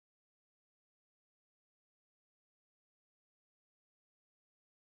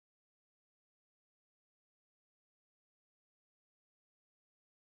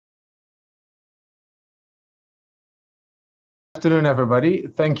Afternoon, everybody.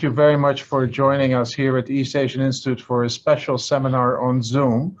 Thank you very much for joining us here at the East Asian Institute for a special seminar on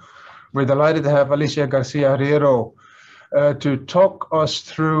Zoom. We're delighted to have Alicia García Herrero to talk us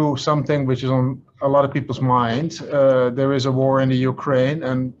through something which is on a lot of people's minds. There is a war in the Ukraine,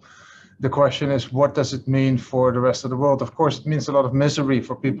 and the question is, what does it mean for the rest of the world? Of course, it means a lot of misery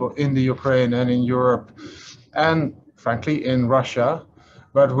for people in the Ukraine and in Europe, and frankly, in Russia.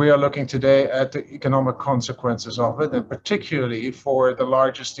 But we are looking today at the economic consequences of it, and particularly for the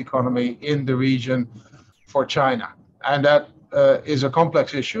largest economy in the region, for China. And that is a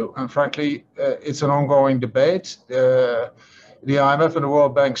complex issue, and frankly, it's an ongoing debate. The IMF and the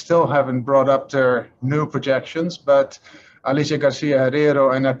World Bank still haven't brought up their new projections, but Alicia García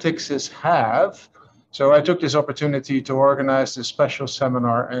Herrero and Natixis have. So I took this opportunity to organize this special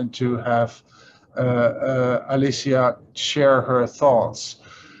seminar and to have Alicia share her thoughts.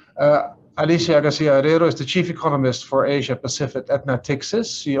 Alicia García Herrero is the chief economist for Asia Pacific at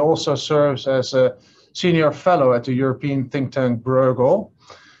Natixis. She also serves as a senior fellow at the European think tank Bruegel.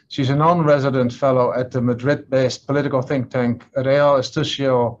 She's a non-resident fellow at the Madrid-based political think tank Real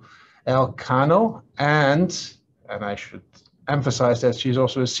Estudio Elcano, and I should emphasize that she's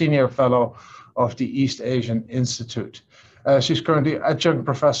also a senior fellow of the East Asian Institute. She's currently adjunct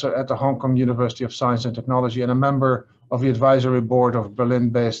professor at the Hong Kong University of Science and Technology and a member of the advisory board of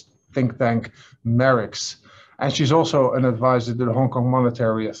Berlin-based think tank MERIX. And she's also an advisor to the Hong Kong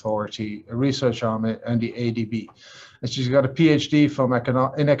Monetary Authority, a research arm, and the ADB. And she's got a PhD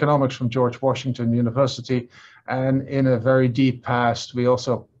in economics from George Washington University. And in a very deep past, we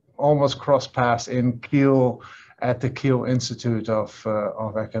also almost crossed paths in Kiel at the Kiel Institute of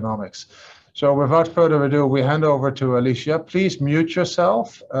Economics. So without further ado, we hand over to Alicia. Please mute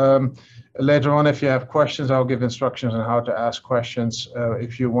yourself. Later on, if you have questions, I'll give instructions on how to ask questions.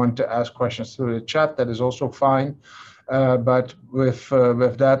 If you want to ask questions through the chat, that is also fine. But with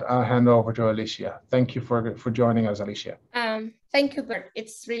that, I'll hand over to Alicia. Thank you for joining us, Alicia. Thank you, Bert.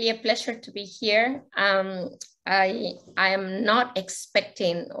 It's really a pleasure to be here. I am not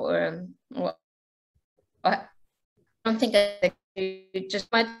expecting I don't think I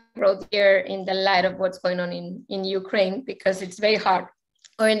just might wrote here in the light of what's going on in Ukraine, because it's very hard,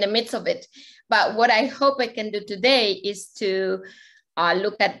 or in the midst of it. But what I hope I can do today is to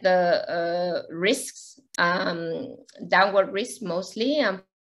look at the risks, downward risks mostly,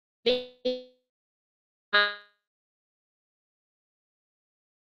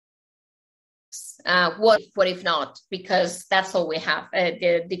 what if not, because that's all we have.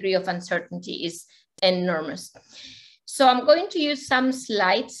 The degree of uncertainty is enormous. So I'm going to use some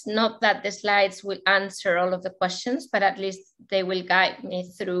slides, not that the slides will answer all of the questions, but at least they will guide me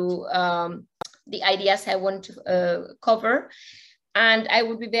through the ideas I want to cover. And I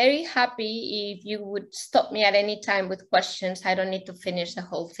would be very happy if you would stop me at any time with questions. I don't need to finish the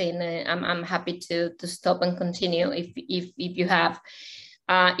whole thing. I'm happy to stop and continue if you have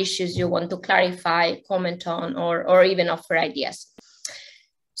issues you want to clarify, comment on, or even offer ideas.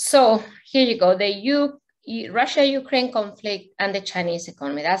 So here you go, the Russia-Ukraine conflict and the Chinese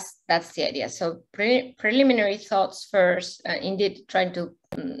economy. That's the idea. So preliminary thoughts first, indeed trying to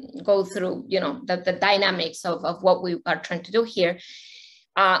go through, the dynamics of what we are trying to do here.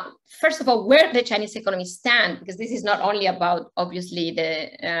 First of all, where the Chinese economy stands, because this is not only about obviously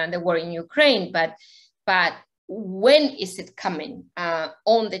the war in Ukraine, but when is it coming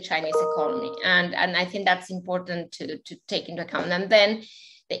on the Chinese economy? And I think that's important to take into account. And then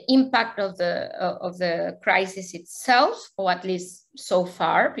the impact of the crisis itself, or at least so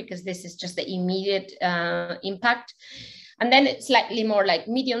far, because this is just the immediate impact. And then it's slightly more like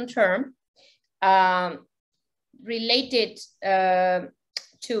medium term, related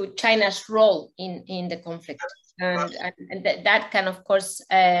to China's role in the conflict. And that can, of course,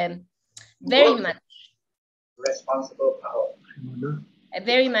 very much responsible power.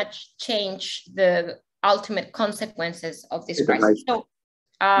 Very much change the ultimate consequences of this crisis. So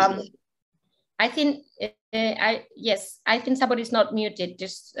I think, yes, I think somebody's not muted,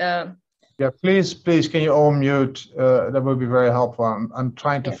 just... Yeah, please, can you all mute? That would be very helpful. I'm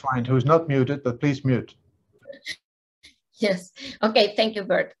trying to find who's not muted, but please mute. Yes, okay, thank you,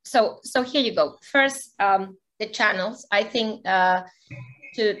 Bert. So here you go. First, the channels. I think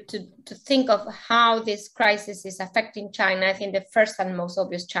to think of how this crisis is affecting China, I think the first and most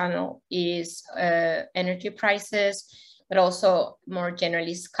obvious channel is energy prices, but also more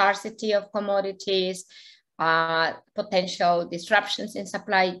generally scarcity of commodities, potential disruptions in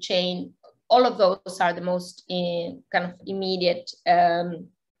supply chain. All of those are the most kind of immediate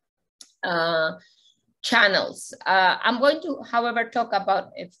channels. I'm going to, however, talk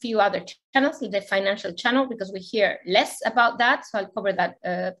about a few other channels, the financial channel, because we hear less about that. So I'll cover that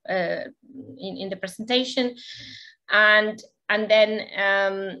in the presentation. And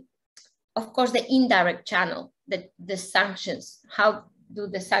then, of course, the indirect channel, the sanctions. How do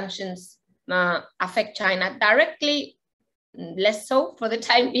the sanctions affect China directly? Less so for the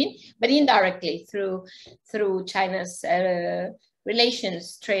time being, but indirectly through China's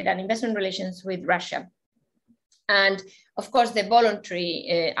relations, trade and investment relations with Russia. And of course, the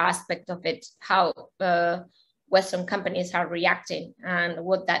voluntary aspect of it, how Western companies are reacting and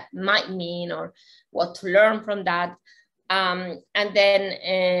what that might mean or what to learn from that. And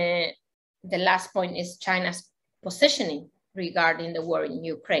then the last point is China's positioning regarding the war in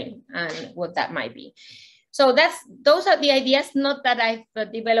Ukraine and what that might be. So those are the ideas, not that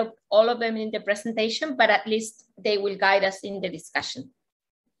I've developed all of them in the presentation, but at least they will guide us in the discussion.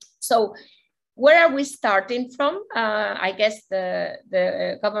 So where are we starting from? I guess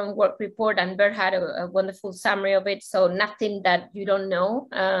the government work report, and Bert had a wonderful summary of it. So nothing that you don't know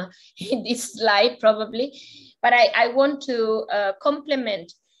in this slide probably, but I want to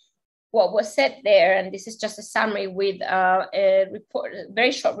complement what was said there, and this is just a summary with a report, a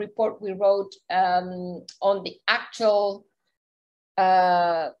very short report we wrote on the actual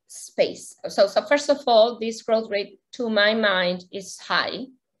space. So first of all, this growth rate, to my mind, is high.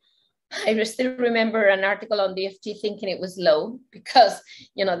 I still remember an article on the FT thinking it was low because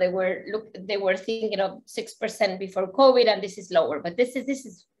they were thinking of 6% before COVID, and this is lower. But this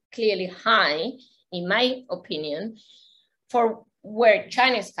is clearly high, in my opinion, for where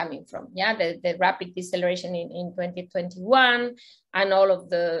China is coming from, the rapid deceleration in 2021 and all of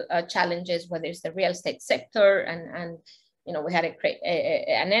the challenges, whether it's the real estate sector and we had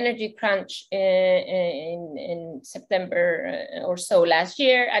an energy crunch in September or so last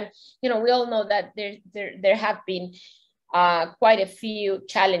year, and we all know that there have been quite a few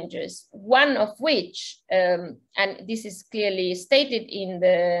challenges. One of which, and this is clearly stated in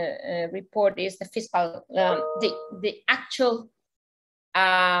the report, is the fiscal, the actual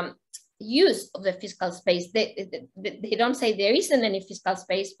use of the fiscal space. They don't say there isn't any fiscal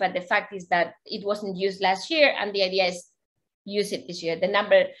space, but the fact is that it wasn't used last year, and the idea is use it this year. The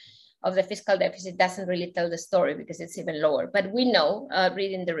number of the fiscal deficit doesn't really tell the story because it's even lower. But we know,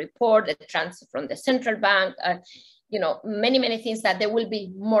 reading the report, the transfer from the central bank, many things, that there will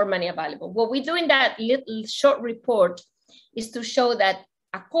be more money available. What we do in that little short report is to show that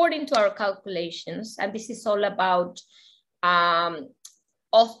according to our calculations, and this is all about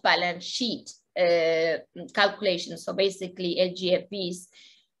off-balance sheet calculations, so basically LGFVs,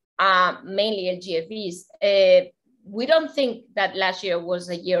 mainly LGFVs, we don't think that last year was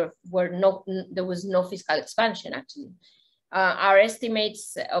a year where there was no fiscal expansion, actually. Our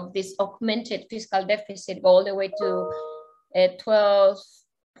estimates of this augmented fiscal deficit go all the way to 12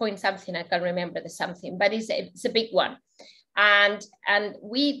 point something, I can't remember the something, but it's a big one. And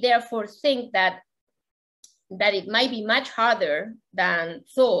we therefore think that it might be much harder than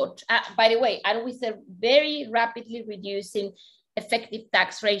thought, by the way, and with a very rapidly reducing effective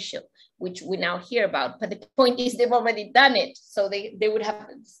tax ratio, which we now hear about. But the point is they've already done it. So they would have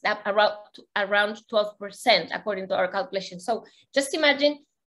around 12% according to our calculations. So just imagine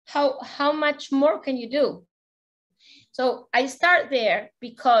how much more can you do? So I start there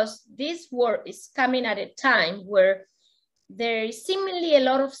because this war is coming at a time where there is seemingly a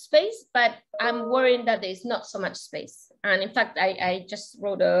lot of space, but I'm worried that there is not so much space. And in fact, I just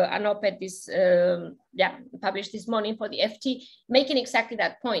wrote an op-ed published this morning for the FT, making exactly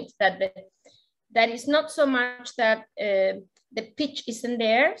that point, that it's not so much that the pitch isn't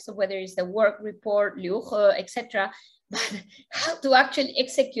there, so whether it's the work report, etc., but how to actually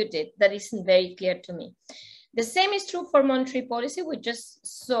execute it, that isn't very clear to me. The same is true for monetary policy. We just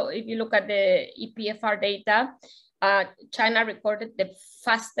saw, if you look at the EPFR data, China recorded the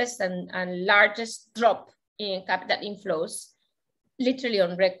fastest and largest drop in capital inflows, literally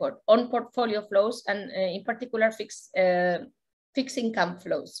on record, on portfolio flows, and in particular fixed income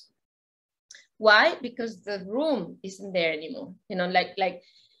flows. Why? Because the room isn't there anymore. Like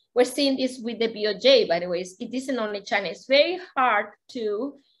we're seeing this with the BOJ, by the way. It isn't only China. It's very hard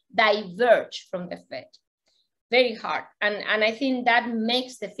to diverge from the Fed. Very hard. And I think that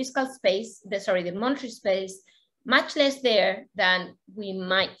makes the fiscal space, the monetary space, much less there than we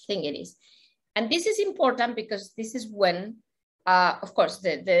might think it is. And this is important because this is when, of course,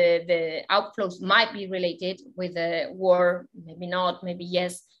 the outflows might be related with the war, maybe not, maybe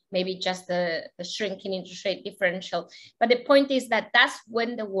yes, maybe just the shrinking interest rate differential. But the point is that that's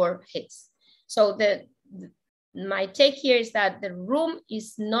when the war hits. So my take here is that the room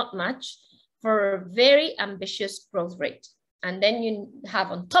is not much for a very ambitious growth rate. And then you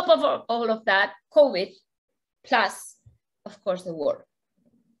have on top of all of that, COVID, plus, of course, the war.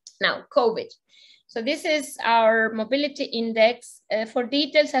 Now, COVID. So this is our mobility index. For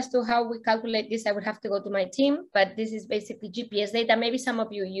details as to how we calculate this, I would have to go to my team, but this is basically GPS data. Maybe some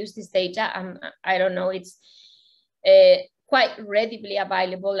of you use this data. I don't know, it's quite readily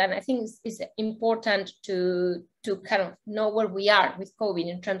available. And I think it's important to kind of know where we are with COVID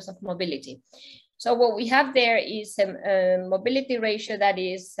in terms of mobility. So what we have there is a mobility ratio that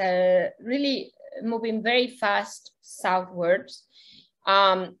is really moving very fast southwards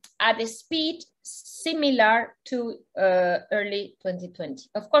at a speed similar to early 2020.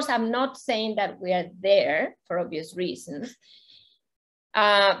 Of course, I'm not saying that we are there for obvious reasons,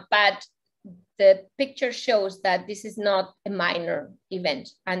 but the picture shows that this is not a minor event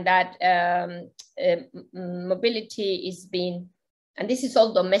and that mobility is being, and this is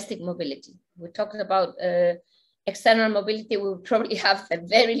all domestic mobility. We're talking about external mobility. We will probably have a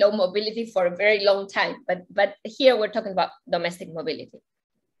very low mobility for a very long time, but here we're talking about domestic mobility.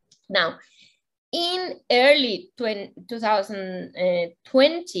 Now, in early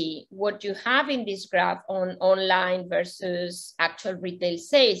 2020, what you have in this graph on online versus actual retail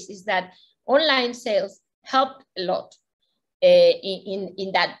sales is that online sales helped a lot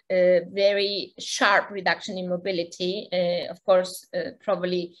in that very sharp reduction in mobility. Of course,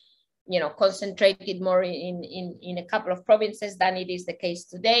 probably, you know, concentrated more in a couple of provinces than it is the case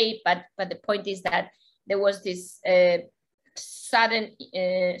today. But the point is that there was this sudden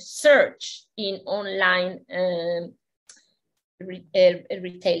surge in online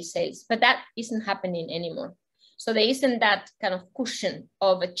retail sales, but that isn't happening anymore. So there isn't that kind of cushion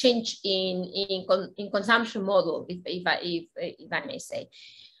of a change in consumption model, if I may say.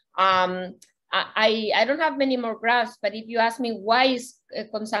 I don't have many more graphs, but if you ask me why is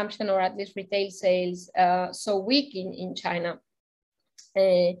consumption or at least retail sales so weak in China,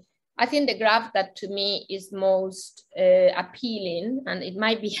 I think the graph that to me is most appealing, and it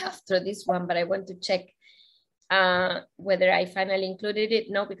might be after this one, but I want to check whether I finally included it.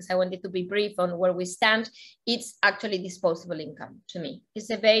 No, because I wanted to be brief on where we stand. It's actually disposable income to me. It's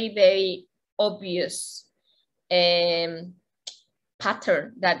a very, very obvious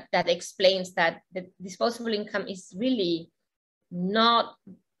pattern that explains that the disposable income is really not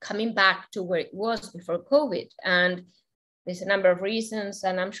coming back to where it was before COVID. And there's a number of reasons,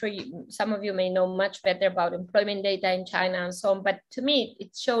 and I'm sure some of you may know much better about employment data in China and so on. But to me,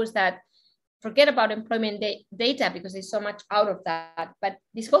 it shows that forget about employment data because there's so much out of that. But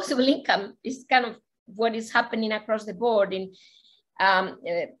disposable income is kind of what is happening across the board in,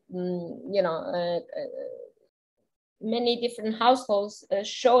 many different households,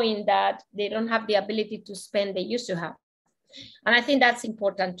 showing that they don't have the ability to spend they used to have. And I think that's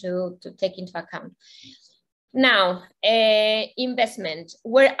important to take into account. Now, investment,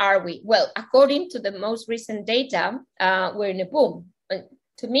 where are we? Well, according to the most recent data, we're in a boom.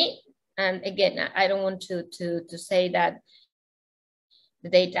 To me, and again, I don't want to say that the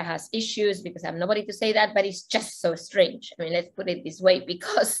data has issues because I'm nobody to say that, but it's just so strange. I mean, let's put it this way,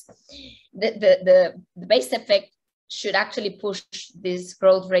 because the base effect should actually push these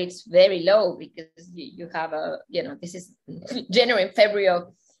growth rates very low, because you have this is January and February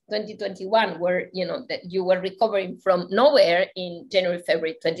of 2021, where that you were recovering from nowhere in January,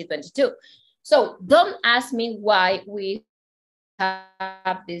 February 2022. So don't ask me why we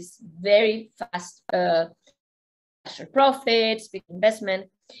have this very fast profits, big investment.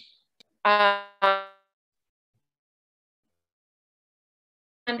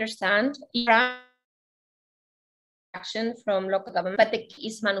 Understand action from local government, but the key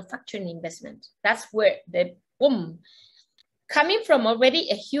is manufacturing investment. That's where the boom, coming from already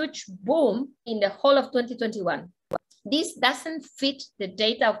a huge boom in the whole of 2021. This doesn't fit the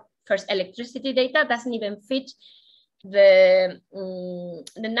data of first electricity data, doesn't even fit the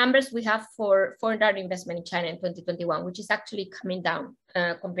numbers we have for foreign direct investment in China in 2021, which is actually coming down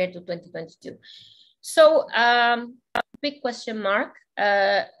compared to 2022. So big question mark,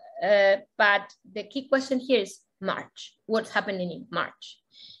 but the key question here is March. What's happening in March?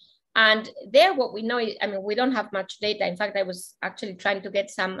 And there, what we know is, I mean, we don't have much data. In fact, I was actually trying to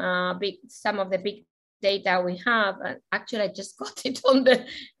get some of the big data we have. And actually, I just got it on the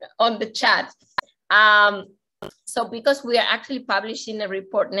chat. So because we are actually publishing a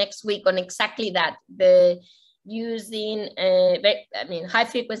report next week on exactly that, using high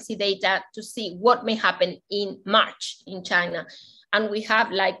frequency data to see what may happen in March in China. And we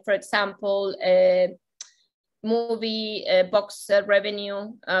have, like, for example, movie box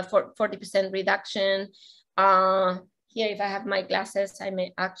revenue for 40% reduction. Here, if I have my glasses, I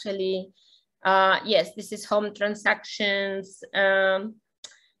may actually Yes, this is home transactions,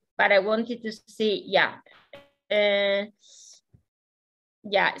 but I wanted to see, yeah.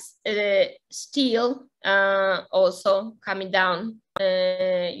 Yes, steel also coming down,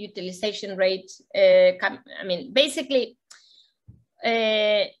 utilization rate. I mean, basically,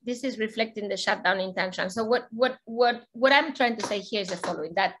 this is reflecting the shutdown intention. So what I'm trying to say here is the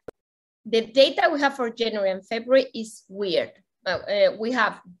following: that the data we have for January and February is weird. We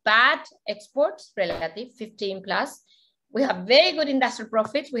have bad exports, relative 15 plus. We have very good industrial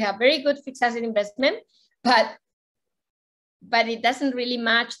profits. We have very good fixed asset investment, but it doesn't really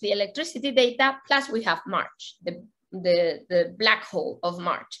match the electricity data. Plus we have March, the black hole of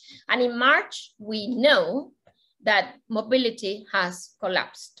March. And in March, we know that mobility has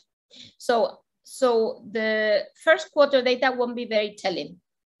collapsed. So the first quarter data won't be very telling.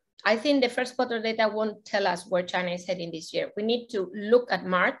 I think the first quarter data won't tell us where China is heading this year. We need to look at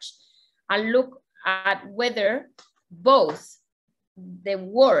March and look at whether both the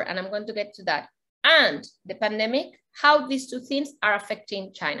war, and I'm going to get to that, and the pandemic, how these two things are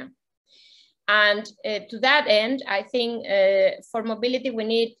affecting China. And to that end, I think for mobility, we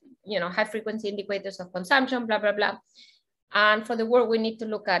need, high frequency indicators of consumption, blah, blah, blah. And for the war, we need to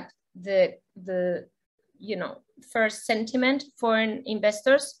look at the first sentiment, foreign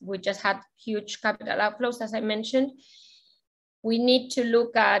investors. We just had huge capital outflows, as I mentioned. We need to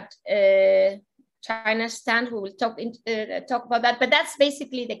look at China's stand. We will talk about that, but that's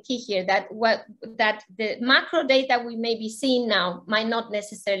basically the key here, that the macro data we may be seeing now might not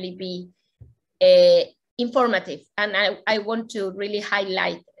necessarily be informative. And I want to really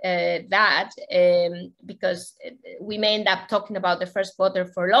highlight that because we may end up talking about the first quarter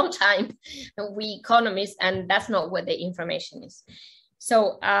for a long time, we economists, and that's not what the information is.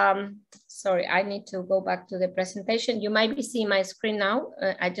 So, sorry, I need to go back to the presentation. You might be seeing my screen now.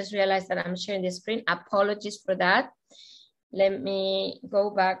 I just realized that I'm sharing the screen. Apologies for that. Let me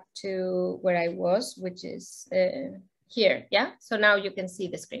go back to where I was, which is here, yeah? So now you can see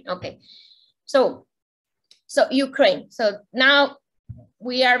the screen, okay. So Ukraine. So now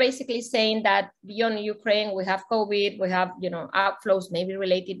we are basically saying that beyond Ukraine, we have COVID, we have, outflows, maybe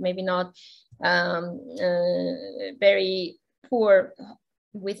related, maybe not, very poor,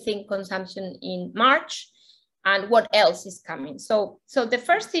 we think, consumption in March, and what else is coming. So the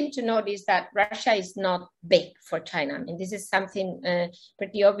first thing to note is that Russia is not big for China. I mean, this is something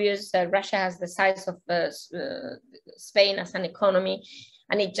pretty obvious. Russia has the size of Spain as an economy,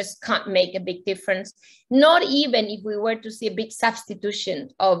 and it just can't make a big difference. Not even if we were to see a big substitution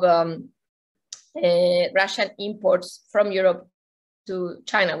of Russian imports from Europe to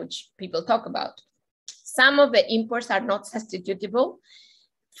China, which people talk about. Some of the imports are not substitutable.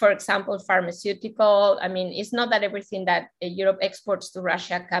 For example, pharmaceutical. I mean, it's not that everything that Europe exports to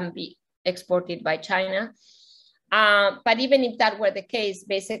Russia can be exported by China. But even if that were the case,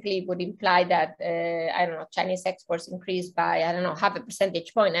 basically it would imply that, I don't know, Chinese exports increased by, I don't know, 0.5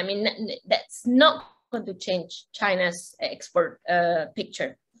 percentage point. I mean, that's not going to change China's export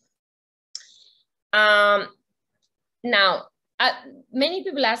picture. Now, many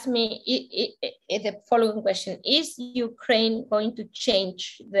people ask me the following question: is Ukraine going to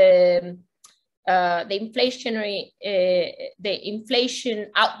change the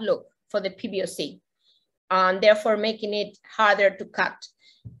inflation outlook for the PBOC, and therefore making it harder to cut?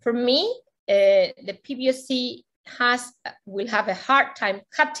 For me, the PBOC will have a hard time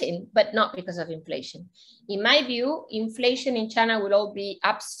cutting, but not because of inflation. In my view, inflation in China will all be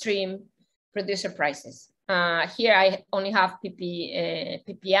upstream producer prices. Here I only have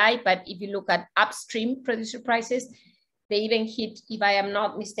PPI, but if you look at upstream producer prices, they even hit, if I am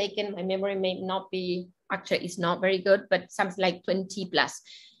not mistaken, my memory may not be, actually it's not very good, but something like 20 plus.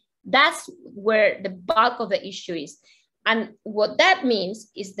 That's where the bulk of the issue is. And what that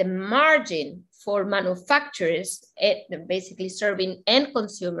means is the margin for manufacturers, basically serving end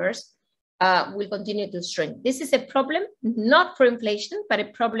consumers, will continue to shrink. This is a problem, not for inflation, but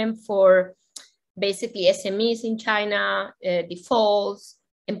a problem for basically SMEs in China, defaults,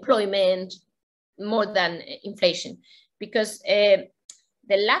 employment, more than inflation, because the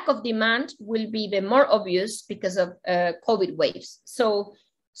lack of demand will be even more obvious because of COVID waves. So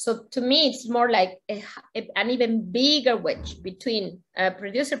to me, it's more like an even bigger wedge between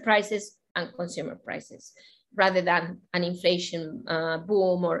producer prices and consumer prices, rather than an inflation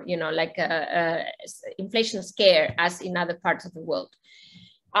boom or, like a inflation scare as in other parts of the world.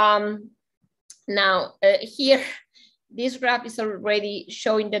 Now, here, this graph is already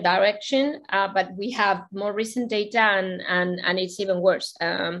showing the direction, but we have more recent data and it's even worse.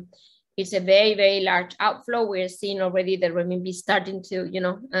 It's a very, very large outflow. We're seeing already the renminbi starting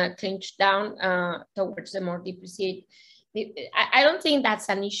to, clinch down towards the more depreciated. I don't think that's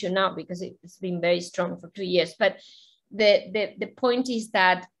an issue now because it's been very strong for 2 years. But the point is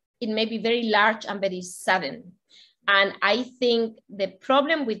that it may be very large and very sudden. And I think the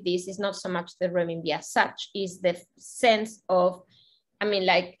problem with this is not so much the renminbi as such, is the sense of,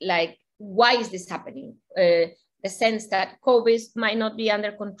 why is this happening? The sense that COVID might not be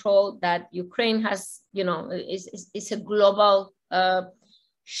under control, that Ukraine has, is a global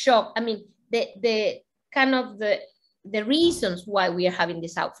shock. I mean, the reasons why we are having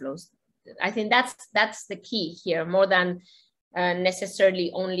these outflows, I think that's the key here, more than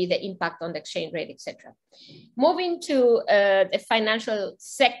necessarily only the impact on the exchange rate, etc. Moving to the financial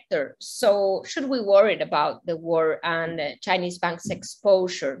sector. So should we worry about the war and Chinese banks'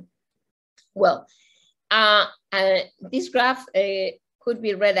 exposure? Well, this graph could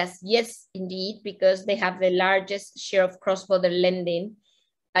be read as yes, indeed, because they have the largest share of cross-border lending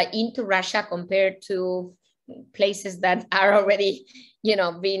into Russia compared to places that are already,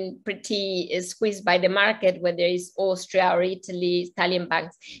 being pretty squeezed by the market, whether it's Austria or Italy, Italian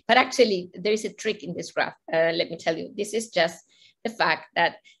banks. But actually, there is a trick in this graph. Let me tell you, this is just the fact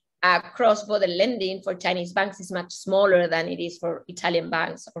that cross-border lending for Chinese banks is much smaller than it is for Italian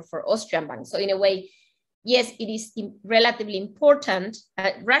banks or for Austrian banks. So in a way, yes, it is relatively important.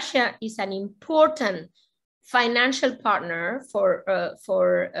 Russia is an important financial partner for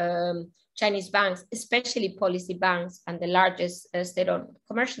Chinese banks, especially policy banks and the largest state-owned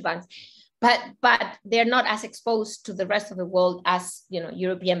commercial banks, but they're not as exposed to the rest of the world as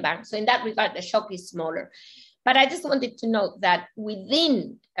European banks. So in that regard, the shock is smaller. But I just wanted to note that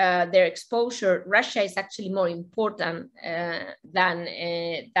within their exposure, Russia is actually more important than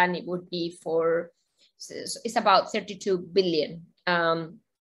it would be for. It's about 32 billion,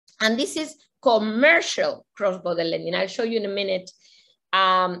 and this is commercial cross-border lending. I'll show you in a minute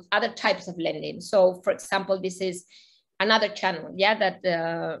other types of lending. So, for example, this is another channel, that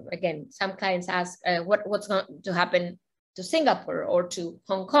again, some clients ask what's going to happen to Singapore or to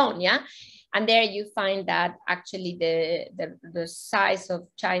Hong Kong, and there you find that actually the size of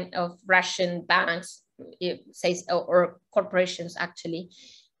Russian banks, it says, or corporations actually,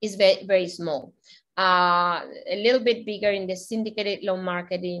 is very, very small. A little bit bigger in the syndicated loan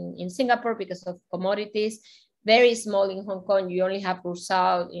market in Singapore because of commodities. Very small in Hong Kong. You only have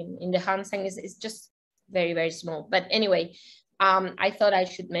Rusal in the Hang Seng. It's just very, very small. But anyway, I thought I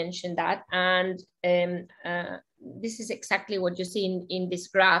should mention that. And this is exactly what you see in this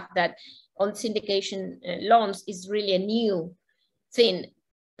graph, that on syndication loans is really a new thing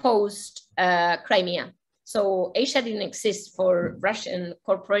post Crimea. So Asia didn't exist for Russian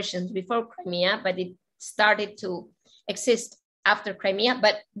corporations before Crimea, but it started to exist after Crimea.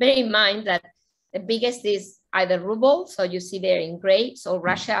 But bear in mind that the biggest is either ruble, so you see there in gray, so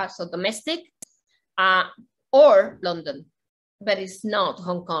Russia, so domestic, or London, but it's not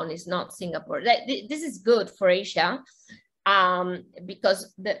Hong Kong, it's not Singapore. This is good for Asia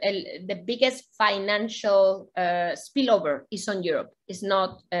because the biggest financial spillover is on Europe, it's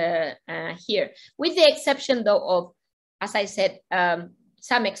not here, with the exception though of, as I said,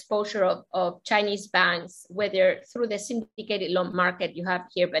 some exposure of Chinese banks, whether through the syndicated loan market you have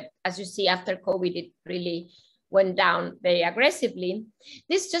here, but as you see after COVID, it really went down very aggressively.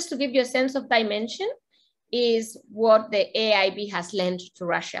 This, just to give you a sense of dimension, is what the AIB has lent to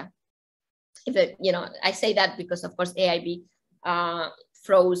Russia. I say that because of course AIB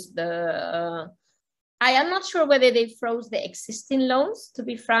froze the, I am not sure whether they froze the existing loans, to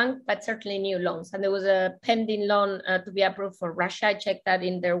be frank, but certainly new loans. And there was a pending loan to be approved for Russia. I checked that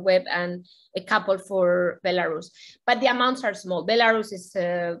in their web, and a couple for Belarus. But the amounts are small. Belarus is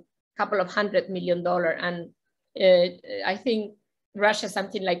a couple of $100 million, and I think Russia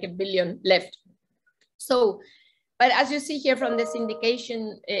something like $1 billion left. So, but as you see here from the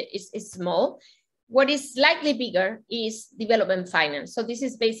syndication, it's small. What is slightly bigger is development finance. So this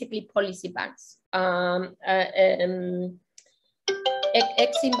is basically policy banks. Oh,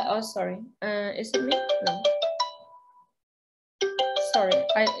 sorry, is it me? No. Sorry,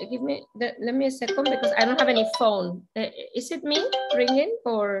 let me a second because I don't have any phone. Is it me ringing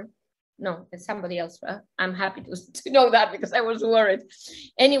or no? It's somebody else. I'm happy to know that because I was worried.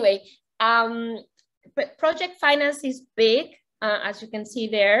 Anyway, but project finance is big, as you can see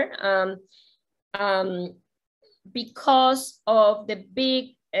there, because of the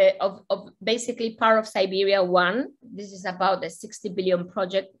big of basically part of Siberia 1. This is about a 60 billion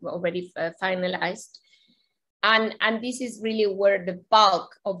project already finalized. And this is really where the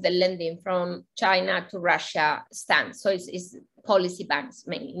bulk of the lending from China to Russia stands. So it's policy banks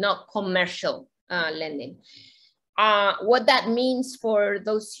mainly, not commercial lending. What that means for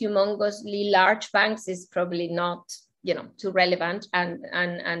those humongously large banks is probably not, too relevant, and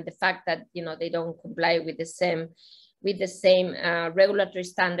the fact that they don't comply with the same regulatory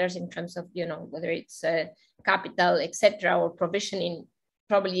standards in terms of whether it's capital, etc., or provisioning,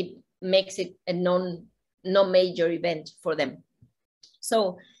 probably makes it a non-major event for them.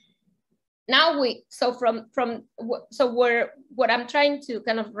 So now what I'm trying to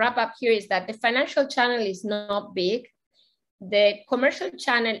kind of wrap up here is that the financial channel is not big, the commercial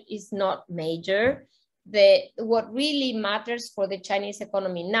channel is not major. What really matters for the Chinese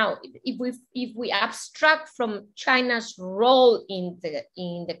economy now, if we abstract from China's role in the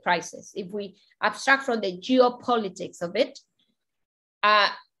crisis, if we abstract from the geopolitics of it,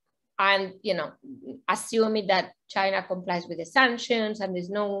 and assuming that China complies with the sanctions and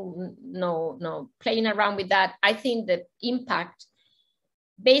there's no playing around with that, I think the impact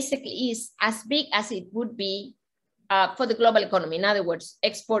basically is as big as it would be for the global economy. In other words,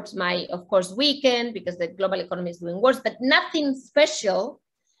 exports might, of course, weaken because the global economy is doing worse, but nothing special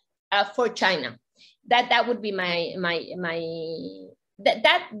for China. That would be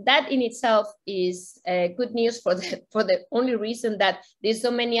that in itself is good news for the only reason that there's so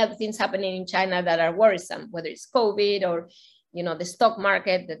many other things happening in China that are worrisome, whether it's COVID or the stock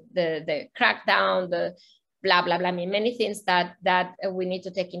market, the crackdown, the blah blah blah. I mean, many things that we need to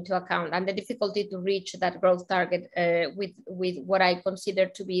take into account, and the difficulty to reach that growth target with what I consider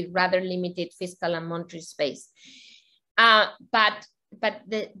to be rather limited fiscal and monetary space. But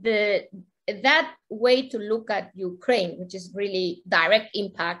that way to look at Ukraine, which is really direct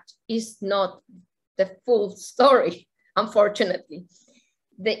impact, is not the full story, unfortunately.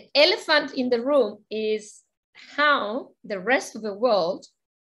 The elephant in the room is how the rest of the world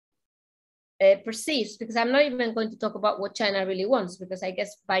perceives, because I'm not even going to talk about what China really wants, because I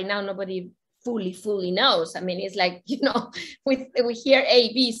guess by now nobody fully knows. I mean, it's like, we hear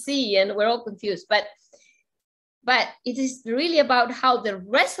A, B, C, and we're all confused. But it is really about how the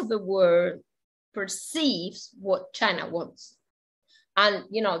rest of the world perceives what China wants. And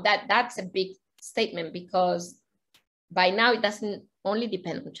that's a big statement, because by now it doesn't only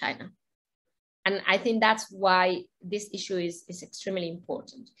depend on China. And I think that's why this issue is extremely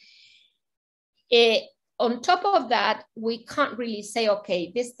important. On top of that, we can't really say, okay,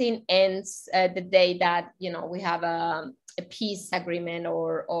 this thing ends the day that we have a peace agreement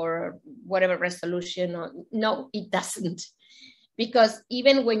or whatever resolution. No, it doesn't, because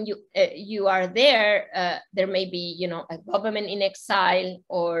even when you are there, there may be a government in exile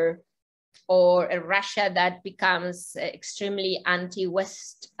or a Russia that becomes extremely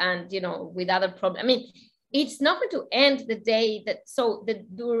anti-West and with other problems. I mean, it's not going to end the day that, so the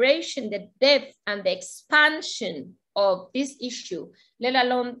duration, the depth and the expansion of this issue, let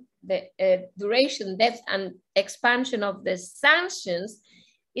alone the duration, depth and expansion of the sanctions,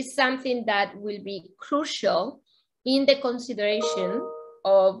 is something that will be crucial in the consideration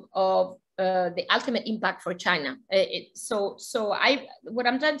of the ultimate impact for China. What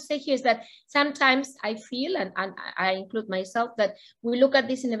I'm trying to say here is that sometimes I feel, and I include myself, that we look at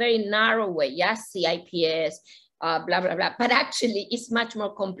this in a very narrow way. Yes, CIPS, blah, blah, blah. But actually it's much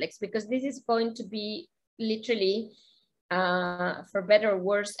more complex, because this is going to be literally, for better or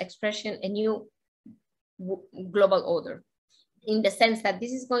worse expression, a new global order, in the sense that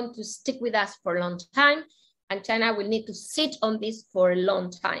this is going to stick with us for a long time, and China will need to sit on this for a long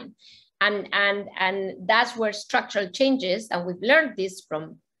time. And that's where structural changes, and we've learned this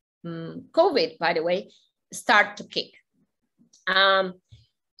from COVID, by the way, start to kick.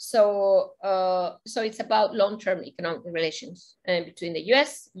 So it's about long-term economic relations between the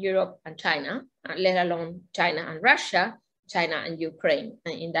US, Europe, and China, let alone China and Russia, China and Ukraine,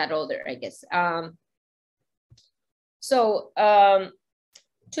 in that order, I guess.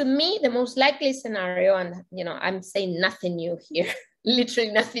 To me, the most likely scenario, and I'm saying nothing new here,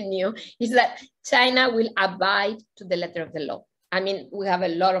 literally nothing new, is that China will abide to the letter of the law. I mean, we have a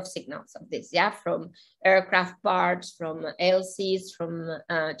lot of signals of this, yeah, from aircraft parts, from LCs, from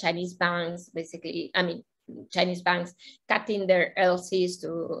Chinese banks, basically. I mean, Chinese banks cutting their LCs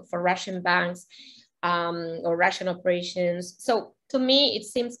for Russian banks or Russian operations. So to me, it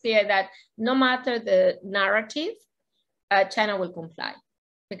seems clear that no matter the narrative, China will comply,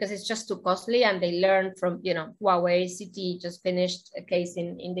 because it's just too costly, and they learned from, Huawei. CT just finished a case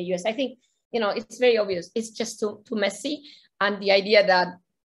in the US. I think, it's very obvious. It's just too messy. And the idea that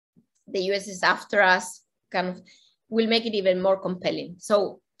the US is after us kind of will make it even more compelling.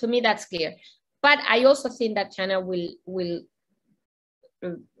 So to me, that's clear. But I also think that China will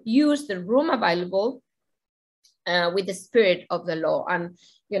use the room available with the spirit of the law. And,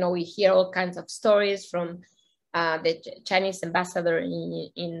 you know, we hear all kinds of stories from the Chinese ambassador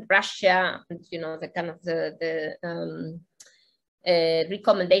in Russia, and, you know, the kind of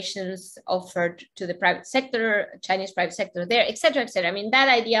recommendations offered to the private sector, Chinese private sector there, et cetera, et cetera. I mean, that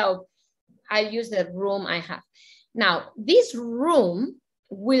idea of, I use the room I have. Now, this room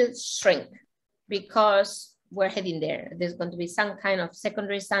will shrink because we're heading there. There's going to be some kind of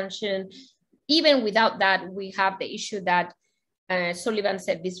secondary sanction. Even without that, we have the issue that Sullivan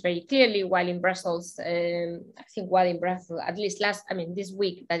said this very clearly while in Brussels, I think while in Brussels, at least this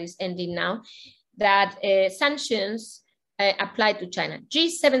week that is ending now, that sanctions apply to China.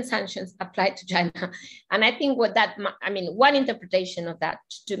 G7 sanctions apply to China. And I think what that, one interpretation of that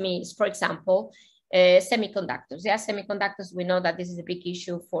to me is, for example, semiconductors. Yeah, semiconductors, we know that this is a big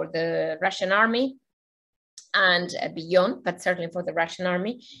issue for the Russian army and beyond, but certainly for the Russian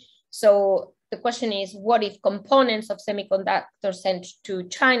army. So the question is, what if components of semiconductors sent to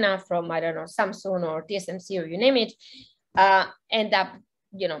China from, I don't know, Samsung or TSMC or you name it, end up,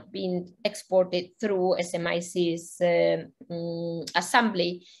 you know, being exported through SMIC's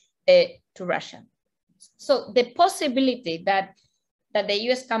assembly to Russia. So the possibility that the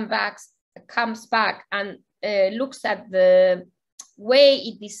US comes back and looks at the way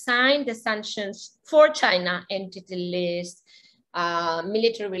it designed the sanctions for China, entity list,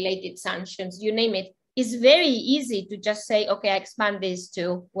 military-related sanctions, you name it, is very easy to just say, okay, I expand this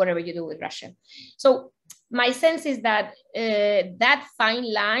to whatever you do with Russia. So my sense is that that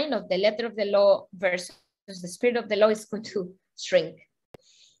fine line of the letter of the law versus the spirit of the law is going to shrink.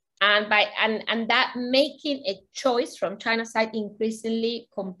 And that making a choice from China's side increasingly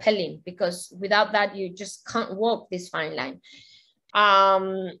compelling, because without that, you just can't walk this fine line.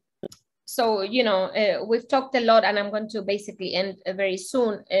 So, you know, we've talked a lot, and I'm going to basically end very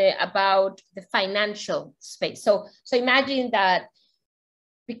soon about the financial space. So imagine that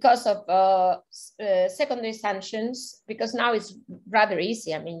because of secondary sanctions, because now it's rather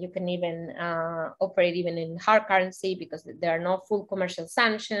easy. I mean, you can even operate even in hard currency because there are no full commercial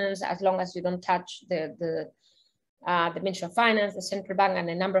sanctions, as long as you don't touch the Ministry of Finance, the central bank, and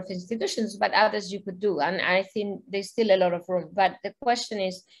a number of institutions, but others you could do. And I think there's still a lot of room. But the question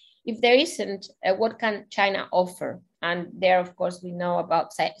is, if there isn't, what can China offer? And there, of course, we know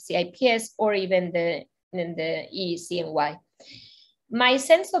about CIPS or even the ECNY. My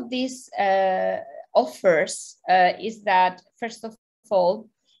sense of these offers is that, first of all,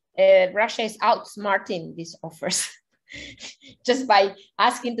 Russia is outsmarting these offers just by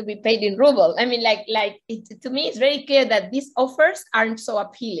asking to be paid in ruble. I mean, to me, it's very clear that these offers aren't so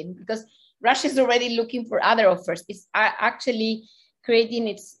appealing because Russia is already looking for other offers. It's actually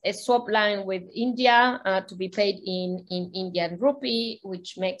creating a swap line with India to be paid in Indian rupee,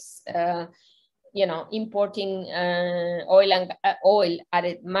 which makes you know, importing oil at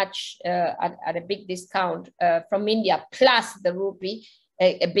a at a big discount from India plus the rupee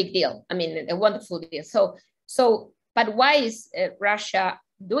a big deal. I mean, a wonderful deal. But why is Russia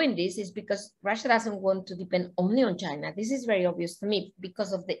doing this? Is because Russia doesn't want to depend only on China. This is very obvious to me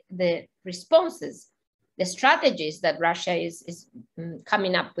because of the responses, the strategies that Russia is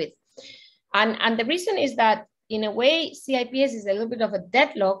coming up with. And the reason is that, in a way, CIPS is a little bit of a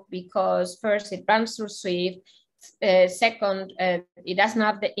deadlock because first, it runs through SWIFT. Second, it doesn't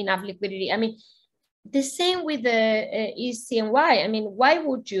have enough liquidity. I mean, the same with the ECNY. I mean, why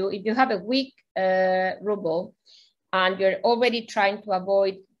would you, if you have a weak ruble and you're already trying to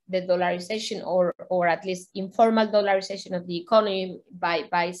avoid the dollarization or at least informal dollarization of the economy by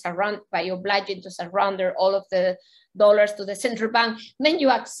obliging to surrender all of the dollars to the central bank, then you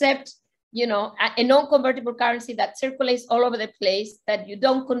accept, you know, a non-convertible currency that circulates all over the place that you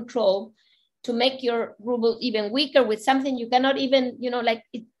don't control to make your ruble even weaker with something you cannot even, you know, like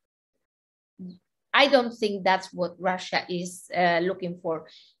it. I don't think that's what Russia is looking for.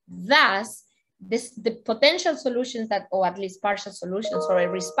 Thus, the potential solutions that, or at least partial solutions or a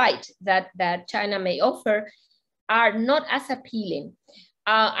respite that China may offer are not as appealing.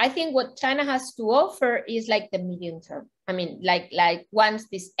 I think what China has to offer is like the medium term. I mean, like once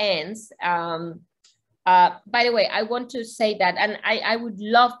this ends, by the way, I want to say that, and I would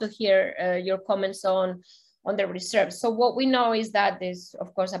love to hear your comments on the reserves. So what we know is that there's,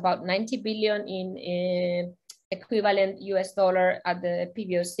 of course, about 90 billion in equivalent US dollar at the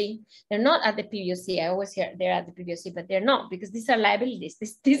PBOC. They're not at the PBOC. I always hear they're at the PBOC, but they're not, because these are liabilities.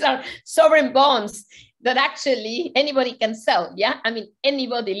 These are sovereign bonds that actually anybody can sell. Yeah, I mean,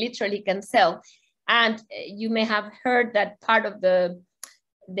 anybody literally can sell. And you may have heard that part of the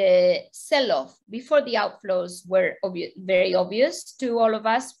the sell-off before the outflows were very obvious to all of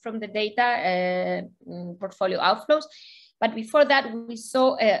us from the data, portfolio outflows. But before that, we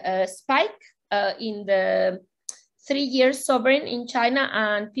saw a spike in the 3-year sovereign in China,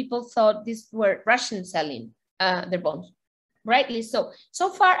 and people thought these were Russian selling their bonds, rightly so. So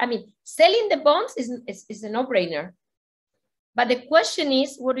far, I mean, selling the bonds is a no-brainer. But the question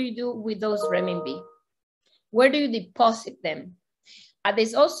is, what do you do with those renminbi? Where do you deposit them?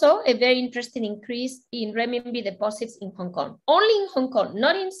 There's also a very interesting increase in renminbi deposits in Hong Kong. Only in Hong Kong,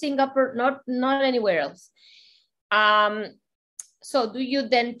 not in Singapore, not anywhere else. So do you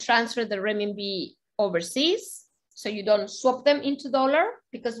then transfer the renminbi overseas so you don't swap them into dollar?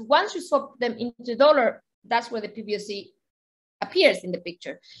 Because once you swap them into dollar, that's where the PBOC appears in the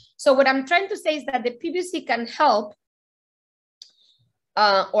picture. So what I'm trying to say is that the PBOC can help,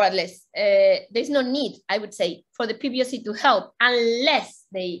 or at least there's no need, I would say, for the PBOC to help unless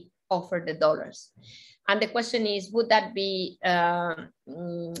they offer the dollars. And the question is, would that be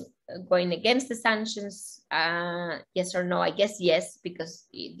going against the sanctions? Yes or no? I guess yes, because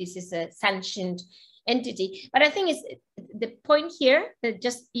this is a sanctioned entity. But I think it's the point here, that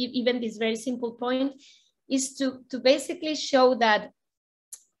just even this very simple point, is to basically show that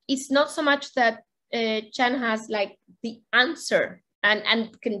it's not so much that China has like the answer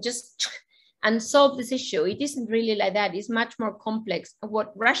and can just solve this issue. It isn't really like that. It's much more complex.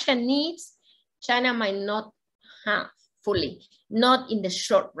 What Russia needs, China might not have fully, not in the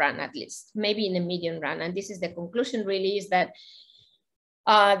short run at least, maybe in the medium run. And this is the conclusion really, is that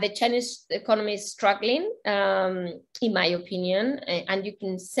the Chinese economy is struggling, in my opinion, and you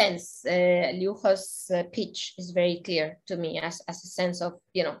can sense Liu He's pitch is very clear to me as a sense of,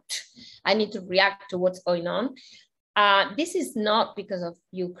 you know, I need to react to what's going on. This is not because of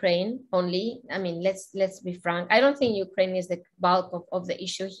Ukraine only. I mean, let's be frank. I don't think Ukraine is the bulk of the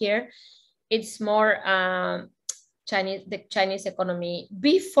issue here. It's more the Chinese economy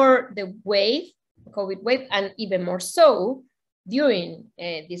before the wave, COVID wave, and even more so during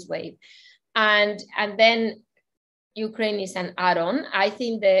this wave. And then Ukraine is an add-on. I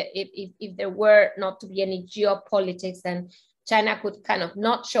think that if there were not to be any geopolitics, then China could kind of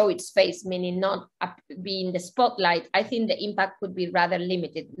not show its face, meaning not be in the spotlight. I think the impact could be rather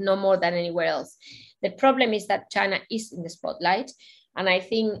limited, no more than anywhere else. The problem is that China is in the spotlight. And I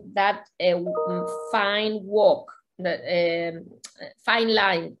think that fine walk, the fine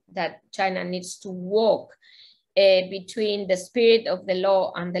line that China needs to walk between the spirit of the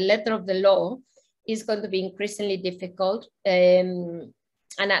law and the letter of the law is going to be increasingly difficult. And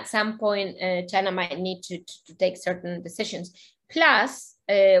at some point, China might need to take certain decisions. Plus,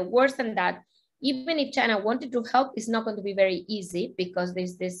 worse than that, even if China wanted to help, it's not going to be very easy, because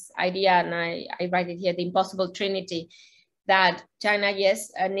there's this idea, and I write it here, the impossible trinity, that China,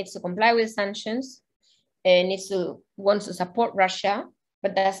 yes, needs to comply with sanctions, wants to support Russia,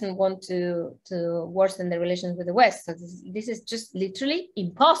 but doesn't want to worsen the relations with the West. So this is just literally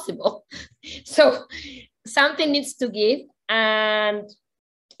impossible. So something needs to give. And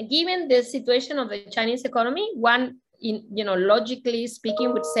given the situation of the Chinese economy, one, logically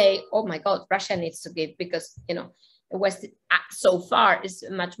speaking, would say, oh my God, Russia needs to give, because, the West so far is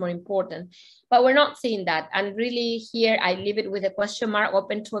much more important. But we're not seeing that. And really here, I leave it with a question mark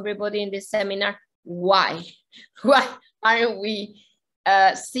open to everybody in this seminar. Why? Why aren't we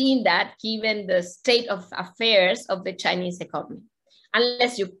seeing that, given the state of affairs of the Chinese economy?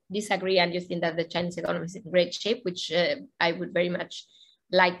 Unless you disagree and you think that the Chinese economy is in great shape, which I would very much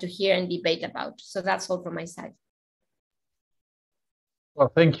like to hear and debate about. So that's all from my side.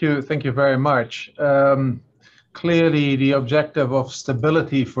 Well, thank you very much. Clearly, the objective of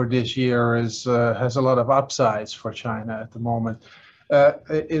stability for this year has a lot of upsides for China at the moment.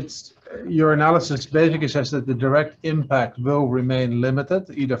 Your analysis basically says that the direct impact will remain limited,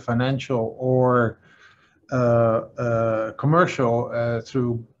 either financial or commercial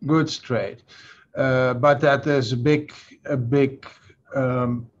through goods trade, but that there's a big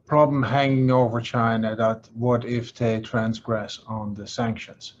problem hanging over China. That what if they transgress on the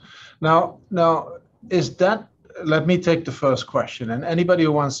sanctions? Now is that? Let me take the first question, and anybody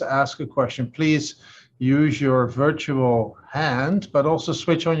who wants to ask a question, please use your virtual hand, but also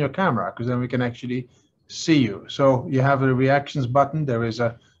switch on your camera, because then we can actually see you. So you have a reactions button. There is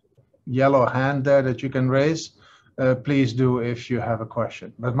a yellow hand there that you can raise. Please do if you have a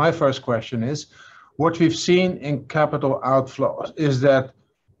question. But my first question is, what we've seen in capital outflows, is that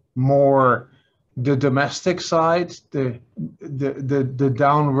more the domestic side, the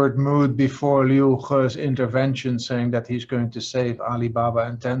downward mood before Liu He's intervention, saying that he's going to save Alibaba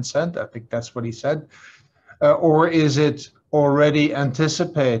and Tencent? I think that's what he said. Or is it already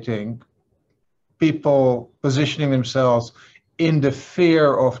anticipating people positioning themselves in the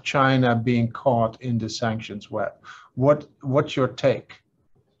fear of China being caught in the sanctions web? What's your take?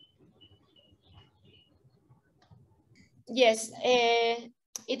 Yes,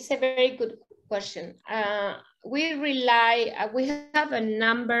 it's a very good question. We have a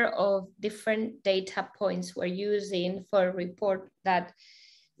number of different data points we're using for a report that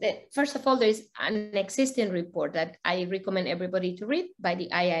first of all, there is an existing report that I recommend everybody to read by the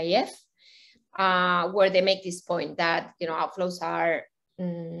IIF, where they make this point that, you know, outflows are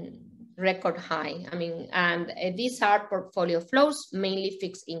record high. I mean, and these are portfolio flows, mainly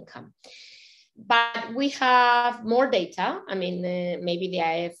fixed income. But we have more data. I mean, maybe the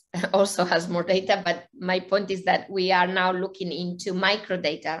IIF also has more data, but my point is that we are now looking into micro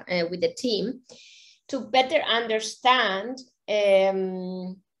data with the team to better understand. I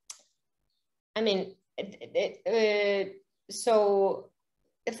mean, so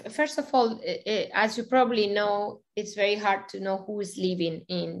first of all, as you probably know, it's very hard to know who is leaving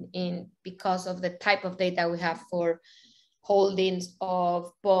in because of the type of data we have for holdings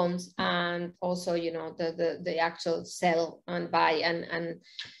of bonds, and also, you know, the actual sell and buy, and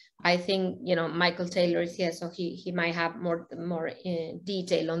I think, you know, Michael Taylor is here, so he might have more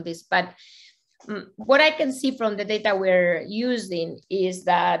detail on this. But what I can see from the data we're using is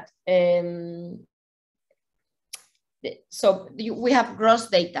that so we have gross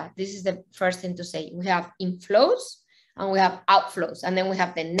data. This is the first thing to say. We have inflows and we have outflows, and then we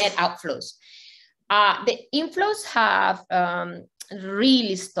have the net outflows. The inflows have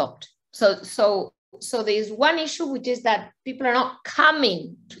really stopped. So there's one issue, which is that people are not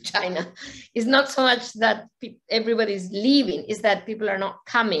coming to China. It's not so much that everybody's leaving, it's that people are not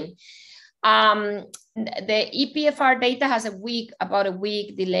coming. The EPFR data has about a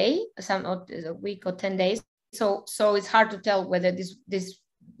week delay, a week or 10 days. So it's hard to tell whether this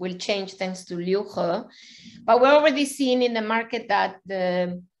will change thanks to Liu He. But we're already seeing in the market that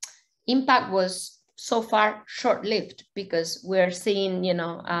the impact was so far short-lived, because we're seeing, you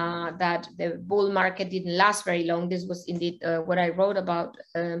know, that the bull market didn't last very long. This was indeed what I wrote about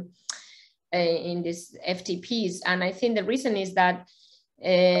in this FTPs. And I think the reason is that,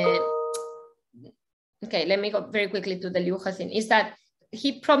 okay, let me go very quickly to the Liu He thing, is that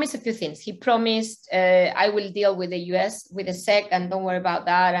he promised a few things. He promised, I will deal with the US, with the SEC, and don't worry about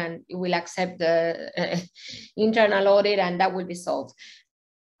that, and we'll accept the internal audit, and that will be solved.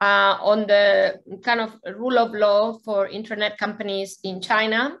 On the kind of rule of law for internet companies in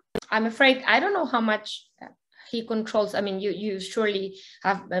China, I'm afraid I don't know how much he controls. I mean, you surely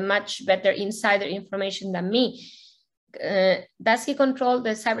have a much better insider information than me. Does he control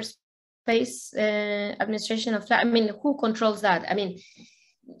the cyberspace administration of? I mean, who controls that? I mean,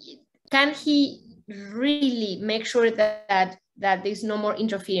 can he really make sure that there's no more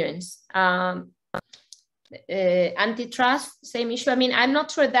interference? Antitrust, same issue. I mean, I'm not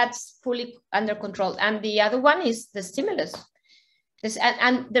sure that's fully under control. And the other one is the stimulus.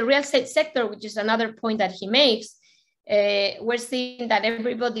 And the real estate sector, which is another point that he makes, we're seeing that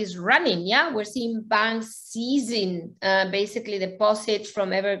everybody's running. Yeah, we're seeing banks seizing basically deposits from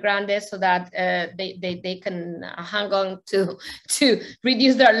Evergrande so that they can hang on to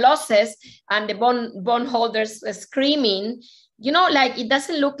reduce their losses, and the bondholders screaming. You know, like, it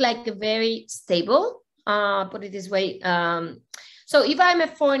doesn't look like a very stable. Put it this way. So if I'm a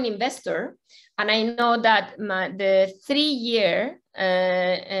foreign investor and I know that the 3-year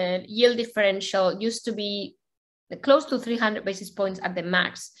yield differential used to be close to 300 basis points at the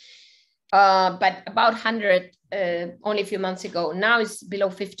max, but about 100 only a few months ago, now it's below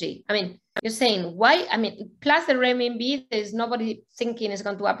 50. I mean, you're saying why? I mean, plus the renminbi, there's nobody thinking it's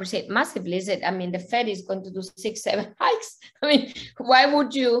going to appreciate massively, is it? I mean, the Fed is going to do 6-7 hikes. I mean, why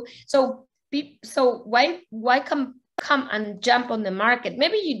would you? So why come and jump on the market?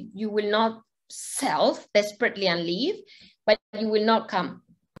 Maybe you will not sell desperately and leave, but you will not come.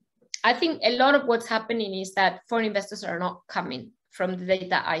 I think a lot of what's happening is that foreign investors are not coming from the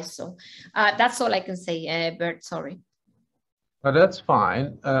data I saw. That's all I can say, Bert, sorry. Well, that's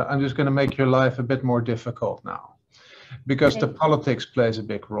fine. I'm just going to make your life a bit more difficult now, because the politics plays a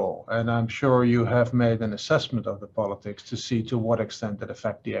big role. And I'm sure you have made an assessment of the politics to see to what extent it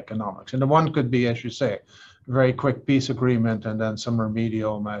affects the economics. And the one could be, as you say, a very quick peace agreement and then some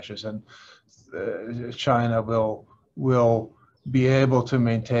remedial measures. And China will be able to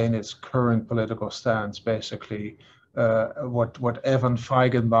maintain its current political stance, basically what Evan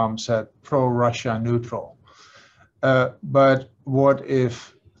Feigenbaum said, pro-Russia neutral. But what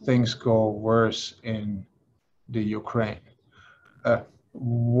if things go worse in the Ukraine?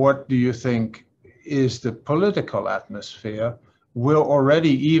 What do you think is the political atmosphere. Will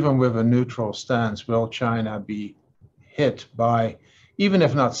already, even with a neutral stance, will China be hit by, even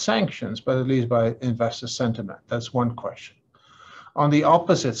if not sanctions, but at least by investor sentiment? That's one question. On the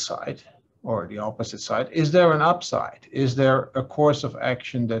opposite side, is there an upside? Is there a course of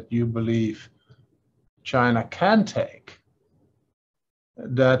action that you believe China can take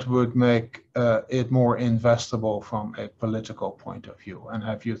that would make it more investable from a political point of view? And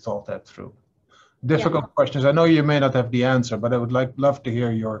have you thought that through? Difficult questions. I know you may not have the answer, but I would love to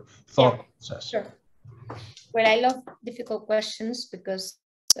hear your thought process. Sure. Well, I love difficult questions because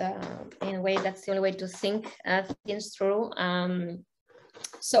in a way that's the only way to think things through.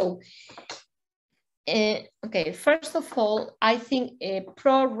 Okay, first of all, I think a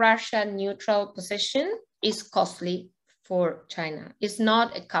pro-Russia neutral position is costly for China. It's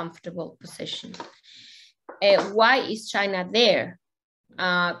not a comfortable position. Why is China there?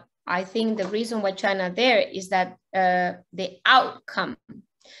 I think the reason why China there is that the outcome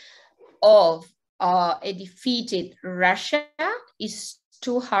of a defeated Russia is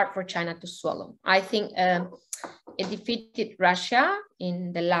too hard for China to swallow. I think a defeated Russia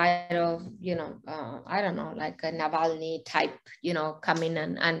in the light of, I don't know, like a Navalny type, coming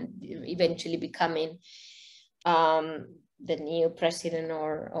and eventually becoming the new president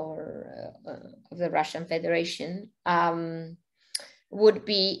or of the Russian Federation, would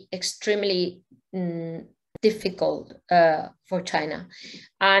be extremely difficult for China.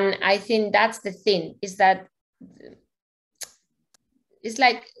 And I think that's the thing, is that it's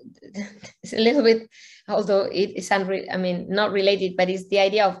like, it's a little bit, although it is not related, but it's the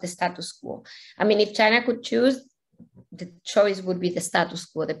idea of the status quo. I mean, if China could choose, the choice would be the status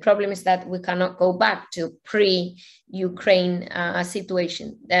quo. The problem is that we cannot go back to pre-Ukraine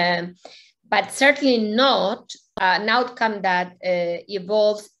situation, but certainly not an outcome that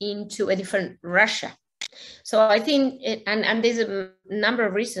evolves into a different Russia. So I think, and there's a number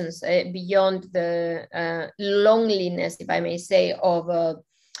of reasons beyond the loneliness, if I may say, of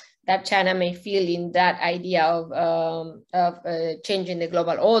that China may feel in that idea of changing the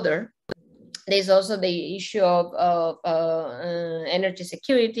global order. There's also the issue of energy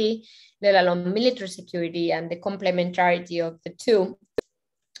security, let alone military security, and the complementarity of the two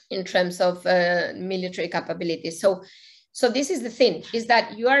in terms of military capabilities. So this is the thing, is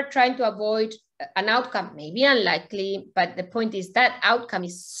that you are trying to avoid an outcome, maybe unlikely, but the point is that outcome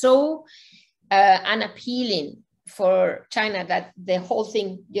is so unappealing for China that the whole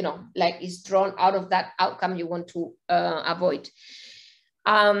thing, is drawn out of that outcome you want to avoid.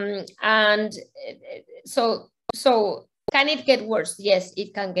 And so can it get worse? Yes,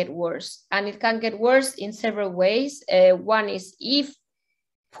 it can get worse. And it can get worse in several ways. One is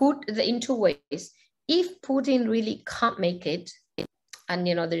in two ways. If Putin really can't make it, and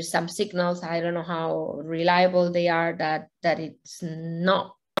there's some signals, I don't know how reliable they are, that it's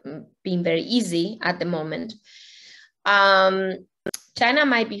not being very easy at the moment. China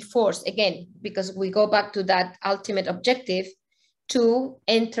might be forced, again, because we go back to that ultimate objective, to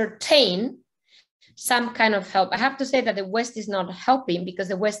entertain some kind of help. I have to say that the West is not helping, because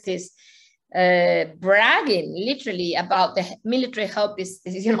the West is bragging literally about the military help is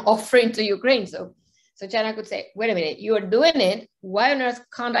offering to Ukraine. So China could say, wait a minute, you are doing it. Why on earth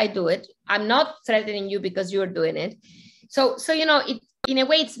can't I do it? I'm not threatening you because you're doing it. So in a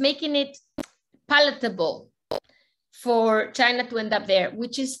way, it's making it palatable for China to end up there,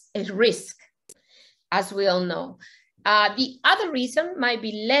 which is a risk, as we all know. The other reason might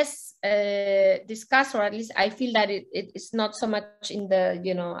be less discussed, or at least I feel that it's not so much in the,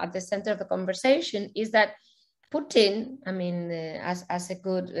 at the center of the conversation, is that Putin, as a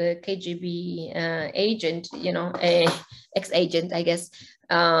good KGB agent, ex-agent, I guess,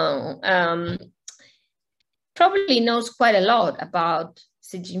 probably knows quite a lot about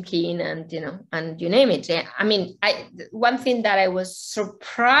Xi Jinping and you name it. One thing that I was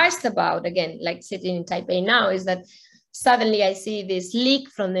surprised about, again, like sitting in Taipei now, is that suddenly I see this leak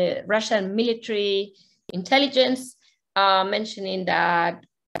from the Russian military intelligence mentioning that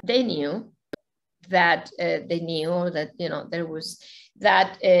they knew that there was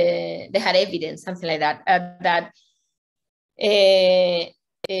that they had evidence, something like that, that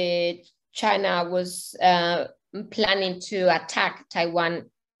China was planning to attack Taiwan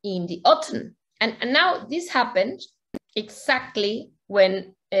in the autumn. And now this happened exactly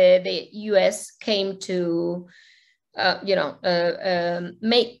when the US came to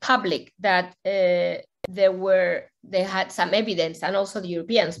make public that they had some evidence, and also the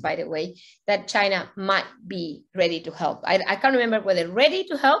Europeans, by the way, that China might be ready to help. I can't remember whether ready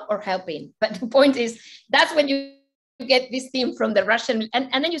to help or helping, but the point is, that's when you get this theme from the Russian,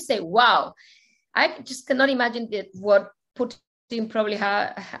 and then you say, wow, I just cannot imagine that what Putin probably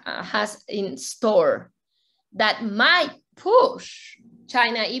has in store that might push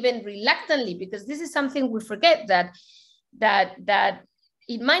China even reluctantly, because this is something we forget, that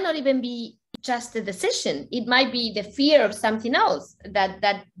it might not even be just a decision. It might be the fear of something else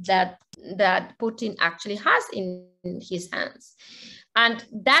that Putin actually has in his hands. And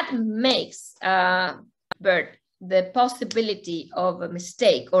that makes, Bert, the possibility of a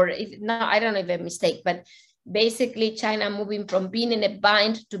mistake, or I don't know if a mistake, but basically China moving from being in a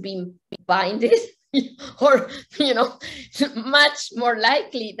bind to being binded, or, much more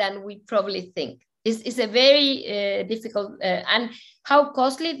likely than we probably think. It's a very difficult, and how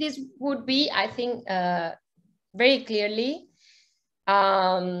costly this would be, I think very clearly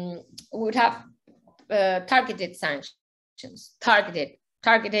would have targeted sanctions,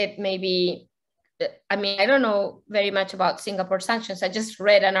 targeted maybe. I mean, I don't know very much about Singapore sanctions. I just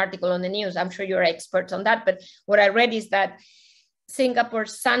read an article on the news. I'm sure you're experts on that. But what I read is that Singapore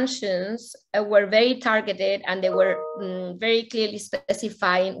sanctions were very targeted, and they were very clearly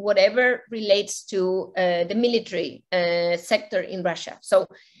specifying whatever relates to the military sector in Russia. So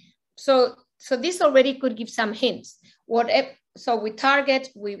this already could give some hints. So we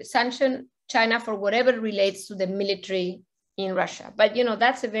sanction China for whatever relates to the military in Russia. But,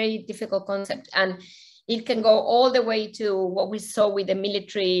 that's a very difficult concept. And it can go all the way to what we saw with the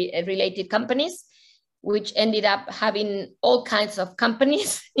military related companies, which ended up having all kinds of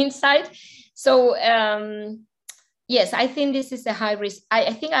companies inside. So yes, I think this is a high risk.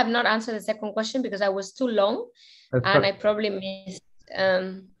 I think I've not answered the second question because I was too long. And I probably missed,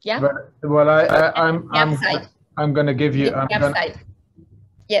 yeah. Well, I'm going to give you. The upside.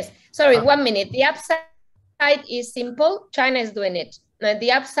 Yes, sorry, 1 minute. The upside is simple. China is doing it.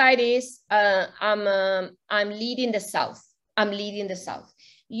 The upside is I'm leading the South.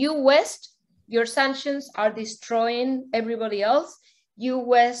 You West, your sanctions are destroying everybody else. You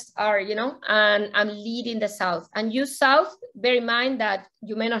West are, and I'm leading the South. And you South, bear in mind that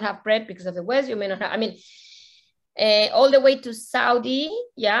you may not have bread because of the West. You may not have, all the way to Saudi.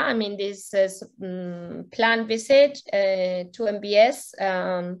 Yeah, this is planned visit to MBS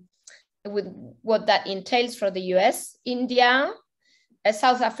with what that entails for the US, India,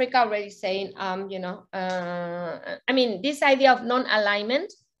 South Africa already saying, this idea of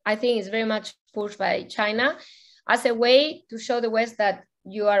non-alignment, I think is very much pushed by China as a way to show the West that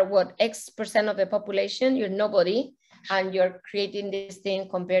you are X% of the population, you're nobody, and you're creating this thing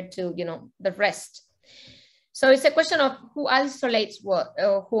compared to, the rest. So it's a question of who isolates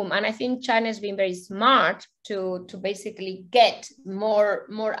whom. And I think China has been very smart to basically get more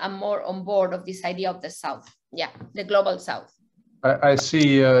and more on board of this idea of the South. Yeah, the global South. I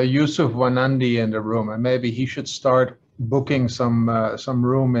see Yusuf Wanandi in the room, and maybe he should start booking some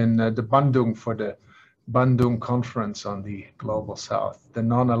room in the Bandung for the Bandung conference on the global South, the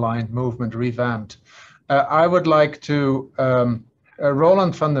non-aligned movement revamped. I would like to,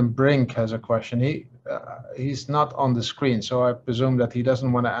 Roland van den Brink has a question. He's not on the screen, so I presume that he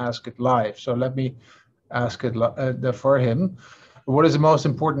doesn't want to ask it live. So let me ask it for him. What is the most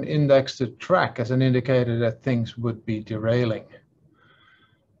important index to track as an indicator that things would be derailing?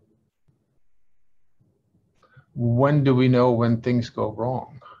 When do we know when things go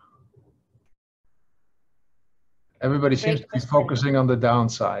wrong? Everybody seems to be focusing on the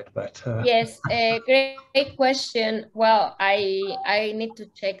downside, but yes, great question. Well, I need to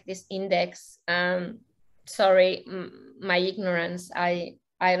check this index. Sorry, my ignorance. I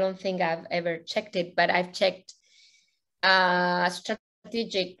don't think I've ever checked it, but I've checked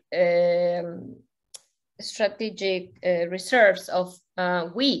strategic reserves of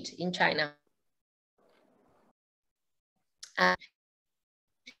wheat in China.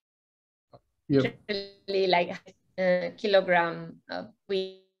 Really like a kilogram of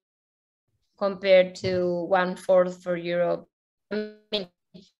wheat compared to 1/4 for Europe.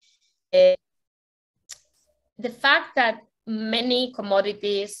 The fact that many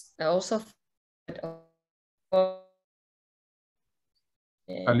commodities also.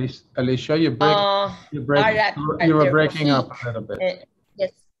 Alicia, you were breaking up a little bit.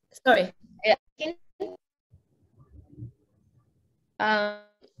 Yes, sorry.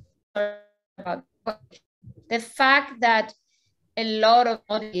 The fact that a lot of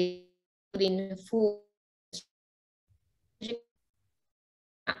commodities in food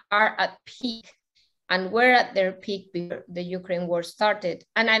are at peak and were at their peak before the Ukraine war started.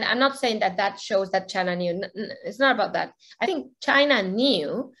 And I'm not saying that shows that China knew. It's not about that. I think China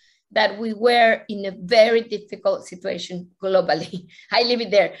knew that we were in a very difficult situation globally. I leave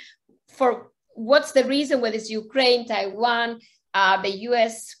it there. For what's the reason, whether it's Ukraine, Taiwan, the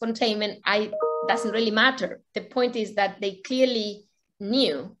US containment, I doesn't really matter. The point is that they clearly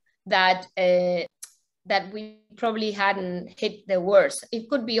knew that that we probably hadn't hit the worst. It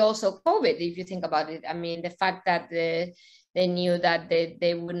could be also COVID, if you think about it. I mean, the fact that they knew that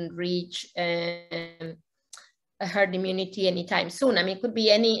they wouldn't reach a herd immunity anytime soon. I mean, it could be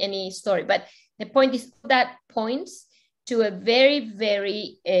any story, but the point is that points to a very,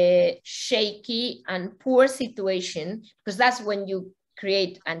 very shaky and poor situation, because that's when you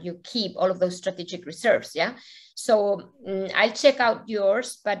create and you keep all of those strategic reserves, yeah? So I'll check out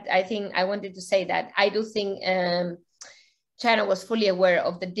yours, but I think I wanted to say that I do think China was fully aware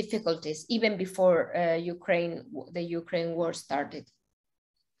of the difficulties even before the Ukraine war started.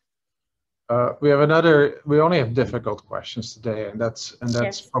 We only have difficult questions today, and that's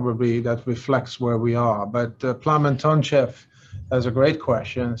yes. Probably that reflects where we are. But Plamen Tonchev has a great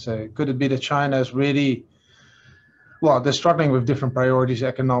question. Say, could it be that China is really, well, they're struggling with different priorities: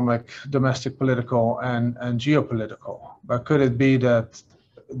 economic, domestic, political, and geopolitical. But could it be that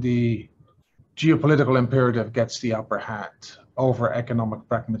the geopolitical imperative gets the upper hand over economic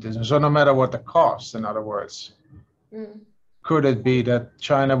pragmatism? So no matter what the cost, in other words. Could it be that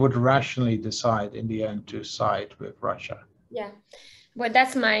China would rationally decide in the end to side with Russia? Yeah, well,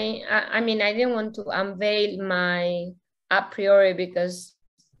 that's my, I mean, I didn't want to unveil my a priori because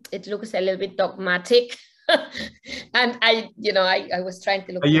it looks a little bit dogmatic. And I was trying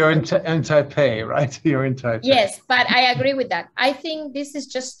to look. You're in Taipei, right? You're in Taipei. Yes, but I agree with that. I think this is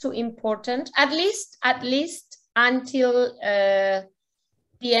just too important, at least until the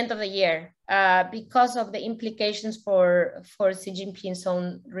end of the year. Because of the implications for Xi Jinping's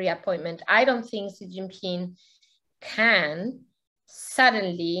own reappointment. I don't think Xi Jinping can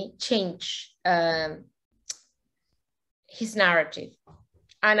suddenly change his narrative.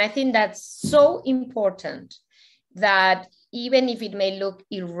 And I think that's so important that even if it may look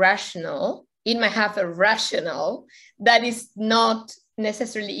irrational, it might have a rationale that is not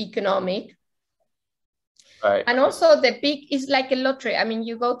necessarily economic. Right. And also the big is like a lottery. I mean,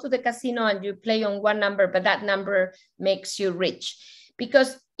 you go to the casino and you play on one number, but that number makes you rich.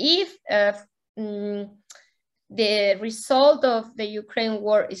 Because if the result of the Ukraine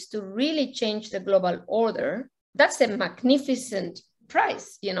war is to really change the global order, that's a magnificent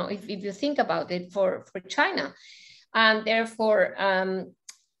prize, if you think about it for China. And therefore,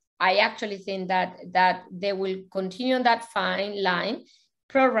 I actually think that they will continue on that fine line.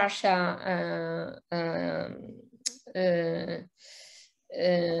 Pro-Russia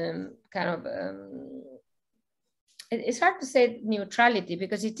it's hard to say neutrality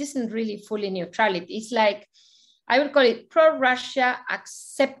because it isn't really fully neutrality. It's like, I would call it pro-Russia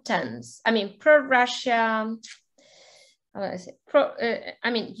acceptance. I mean, pro-Russia,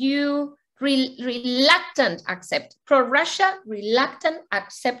 pro-Russia reluctant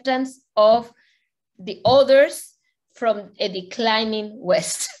acceptance of the others from a declining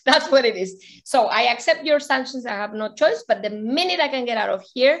West. That's what it is. So I accept your sanctions, I have no choice, but the minute I can get out of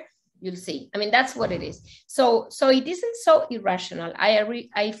here, you'll see. I mean, that's what it is. So it isn't so irrational.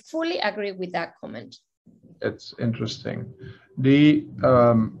 I fully agree with that comment. It's interesting. There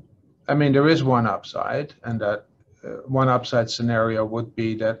is one upside, and that one upside scenario would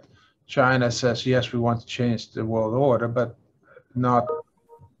be that China says, yes, we want to change the world order, but not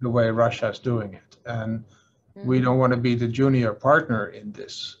the way Russia is doing it. And we don't want to be the junior partner in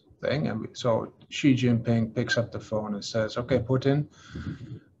this thing. And so Xi Jinping picks up the phone and says, okay, Putin,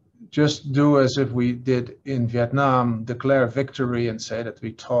 just do as if we did in Vietnam, declare victory and say that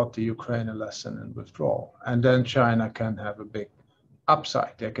we taught the Ukraine a lesson and withdraw. And then China can have a big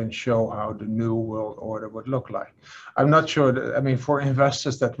upside. They can show how the new world order would look like. I'm not sure that, for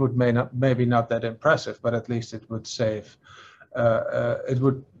investors that would maybe not that impressive, but at least it would save, it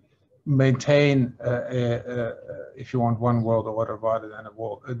would maintain, if you want, one world order rather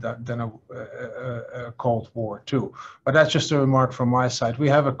than a Cold War too. But that's just a remark from my side. We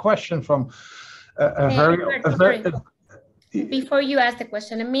have a question from Before you ask the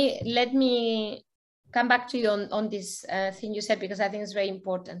question, let me come back to you on this thing you said, because I think it's very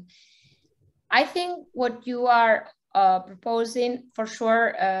important. I think what you are proposing, for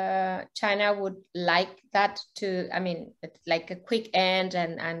sure, China would like that to, like a quick end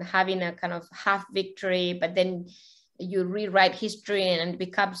and having a kind of half victory, but then you rewrite history and it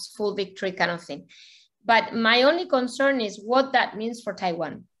becomes full victory kind of thing. But my only concern is what that means for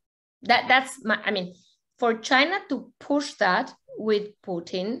Taiwan. For China to push that with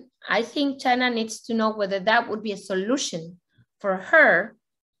Putin, I think China needs to know whether that would be a solution for her,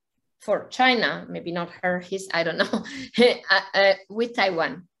 for China, maybe not her, his, I don't know, with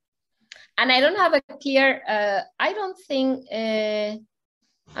Taiwan. And I don't have a clear, I don't think,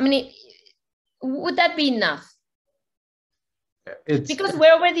 would that be enough? It's, because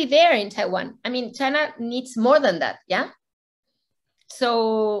we're already there in Taiwan. I mean, China needs more than that, yeah?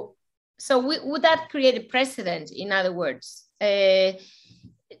 So would that create a precedent, in other words?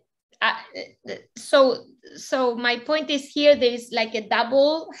 So my point is here, there is like a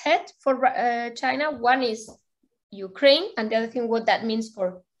double head for China. One is Ukraine, and the other thing, what that means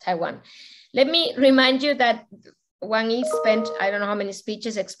for Taiwan. Let me remind you that Wang Yi spent, I don't know how many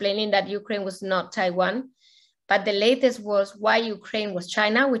speeches explaining that Ukraine was not Taiwan, but the latest was why Ukraine was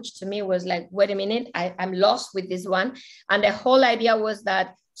China, which to me was like, wait a minute, I'm lost with this one. And the whole idea was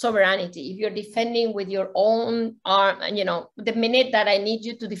that sovereignty, if you're defending with your own arm, and the minute that I need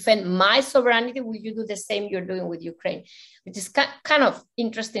you to defend my sovereignty, will you do the same you're doing with Ukraine? Which is kind of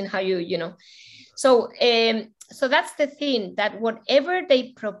interesting how so that's the thing, that whatever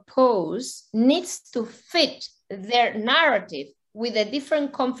they propose needs to fit their narrative with a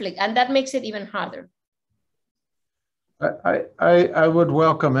different conflict, and that makes it even harder. I would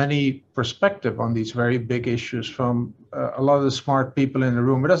welcome any perspective on these very big issues from a lot of the smart people in the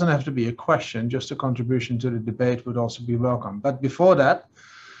room. It doesn't have to be a question, just a contribution to the debate would also be welcome. But before that,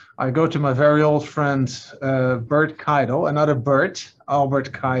 I go to my very old friend, Bert Keidel, another Bert,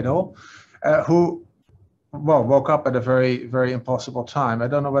 Albert Keidel, who, well, woke up at a very, very impossible time. I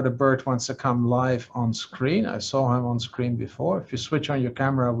don't know whether Bert wants to come live on screen. I saw him on screen before. If you switch on your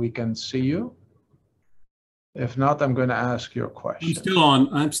camera, we can see you. If not, I'm going to ask your question.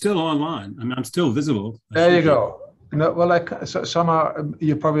 I'm still online. I mean, I'm still visible. There you go. No, well, somehow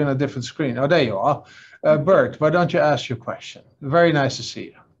you're probably on a different screen. Oh, there you are. Bert, why don't you ask your question? Very nice to see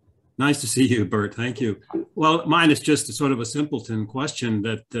you. Nice to see you, Bert. Thank you. Well, mine is just a sort of a simpleton question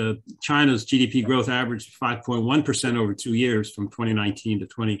that China's GDP growth averaged 5.1% over 2 years from 2019 to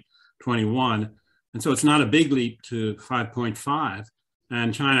 2021. And so it's not a big leap to 5.5.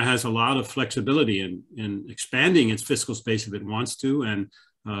 And China has a lot of flexibility in expanding its fiscal space if it wants to, and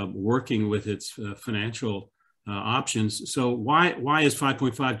working with its financial options. So why is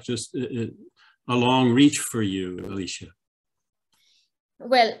 5.5 just a long reach for you, Alicia?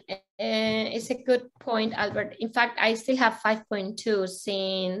 Well, it's a good point, Albert. In fact, I still have 5.2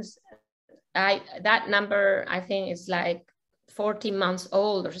 since that number, I think, is like 14 months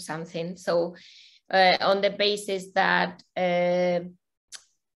old or something. So on the basis that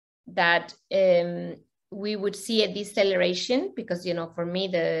we would see a deceleration, because for me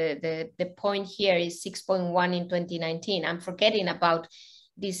the point here is 6.1 in 2019. I'm forgetting about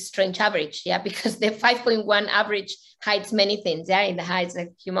this strange average, because the 5.1 average hides many things. It hides a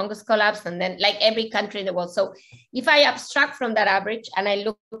humongous collapse, and then like every country in the world. So if I abstract from that average and I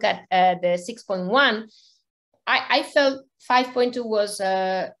look at the 6.1, I felt 5.2 was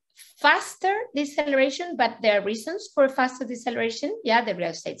faster deceleration, but there are reasons for faster deceleration. The real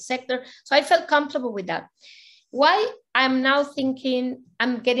estate sector. So I felt comfortable with that. Why I'm now thinking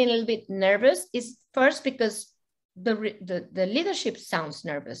I'm getting a little bit nervous is first because the leadership sounds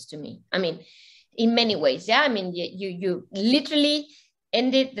nervous to me. I mean, in many ways, I mean, you literally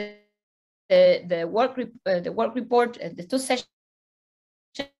ended the work report, the 2 sessions,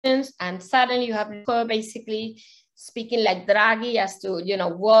 and suddenly you have basically speaking like Draghi as to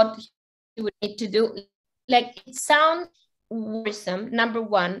what you would need to do. Like, it sounds worrisome, number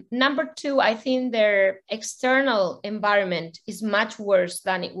one. Number two, I think their external environment is much worse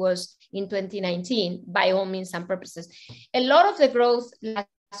than it was in 2019, by all means and purposes. A lot of the growth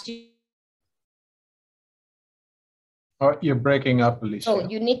last year. Oh, you're breaking up, Alicia. So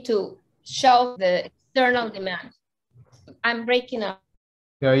you need to show the external demand. I'm breaking up.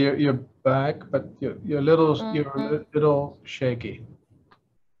 Yeah, you're back, but you're a little shaky.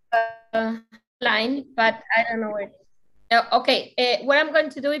 Line, but I don't know where it is. Okay, what I'm going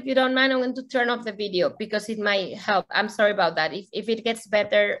to do, if you don't mind, I'm going to turn off the video because it might help. I'm sorry about that. If it gets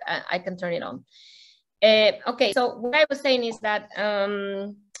better, I can turn it on. Okay, so what I was saying is that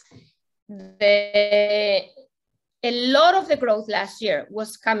a lot of the growth last year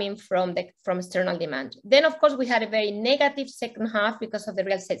was coming from external demand. Then, of course, we had a very negative second half because of the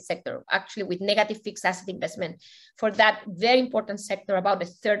real estate sector, actually with negative fixed asset investment for that very important sector, about a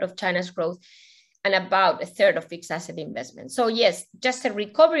third of China's growth and about a third of fixed asset investment. So yes, just a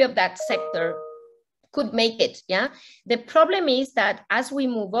recovery of that sector could make it, The problem is that as we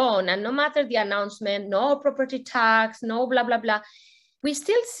move on, and no matter the announcement, no property tax, no blah, blah, blah, we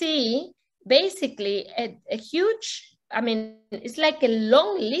still see basically a huge, I mean, it's like a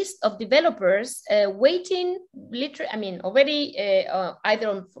long list of developers waiting, literally, I mean, already either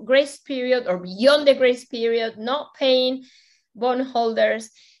on grace period or beyond the grace period, not paying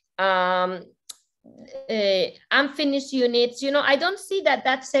bondholders. unfinished units. You know, I don't see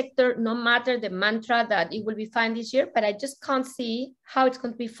that sector, no matter the mantra that it will be fine this year, but I just can't see how it's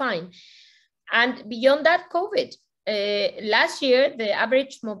going to be fine. And beyond that, COVID. Last year, the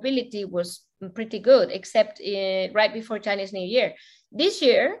average mobility was pretty good, except right before Chinese New Year. This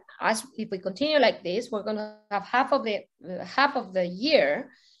year, if we continue like this, we're going to have half of the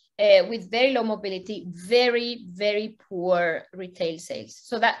year with very low mobility, very, very poor retail sales.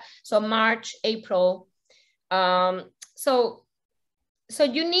 So March, April. So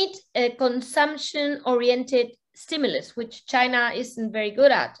you need a consumption-oriented stimulus, which China isn't very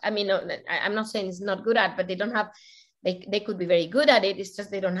good at. I mean, I'm not saying it's not good at, but they don't have. They could be very good at it. It's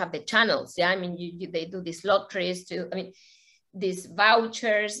just they don't have the channels. Yeah, I mean, they do these lotteries to. I mean, these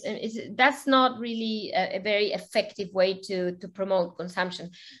vouchers, and that's not really a very effective way to promote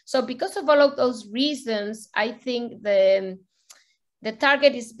consumption. So because of all of those reasons, I think the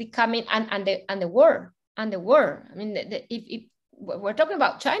target is becoming and the war. I mean, if we're talking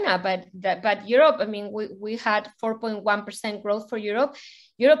about China, but Europe, I mean, we had 4.1% growth for Europe.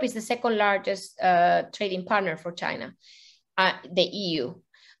 Europe is the second largest trading partner for China, the EU.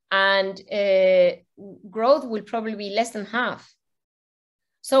 And growth will probably be less than half.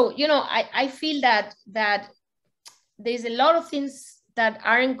 So, you know, I feel that there's a lot of things that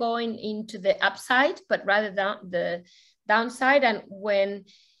aren't going into the upside, but rather the downside. And when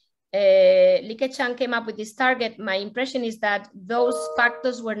Li Keqiang came up with this target, my impression is that those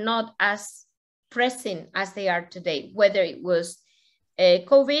factors were not as pressing as they are today, whether it was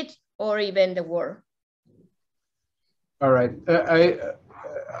COVID or even the war. All right.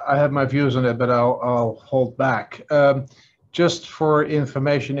 I have my views on it, but I'll hold back. Just for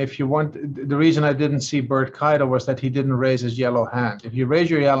information, if you want, the reason I didn't see Bert Keitel was that he didn't raise his yellow hand. If you raise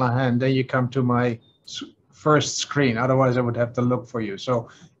your yellow hand, then you come to my first screen. Otherwise, I would have to look for you. So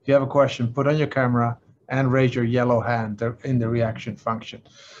if you have a question, put on your camera and raise your yellow hand in the reaction function.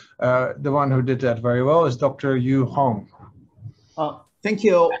 The one who did that very well is Dr. Yu Hong. Thank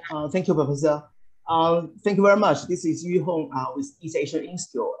you. Thank you, Professor. Thank you very much. This is Yu Hong with East Asian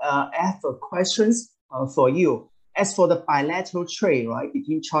Institute. I have questions for you. As for the bilateral trade, right,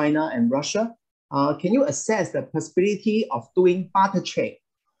 between China and Russia, can you assess the possibility of doing barter trade?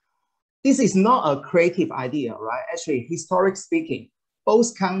 This is not a creative idea, right? Actually, historically speaking,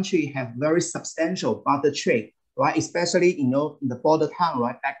 both countries have very substantial barter trade, right? Especially, you know, in the border town,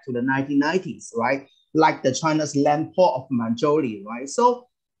 right, back to the 1990s, right? Like the China's land port of Manzhouli, right? So,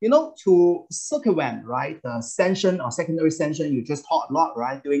 you know, to circumvent, right, the sanction or secondary sanction, you just taught a lot,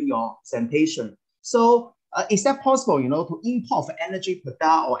 right, during your presentation. So is that possible, you know, to import energy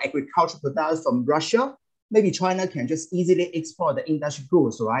product or agricultural products from Russia? Maybe China can just easily export the industry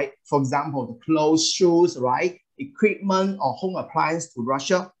goods, right? For example, the clothes, shoes, right, equipment or home appliance to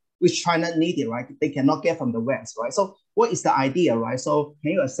Russia, which China needed, right? They cannot get from the West, right? So what is the idea, right? So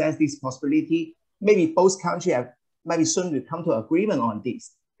can you assess this possibility? Maybe both countries have, maybe soon will come to agreement on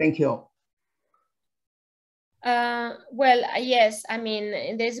this. Thank you. Well, yes, I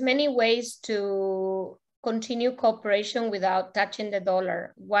mean, there's many ways to continue cooperation without touching the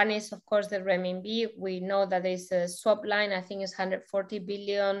dollar. One is, of course, the renminbi. We know that there's a swap line, I think it's 140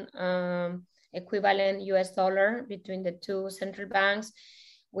 billion equivalent US dollar between the two central banks.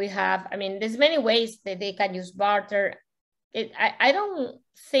 We have, I mean, there's many ways that they can use barter. I don't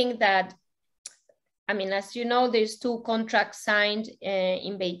think that, I mean, as you know, there's two contracts signed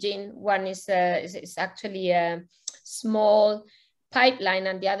in Beijing. One is actually a small pipeline,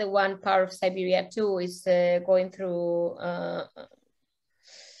 and the other one, Power of Siberia 2, is going through,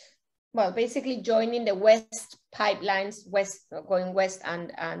 well, basically joining the West pipelines, going west,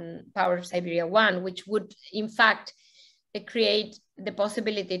 and Power of Siberia 1, which would, in fact, create the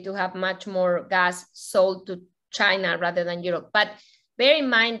possibility to have much more gas sold to China rather than Europe. But bear in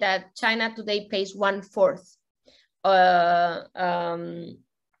mind that China today pays 1/4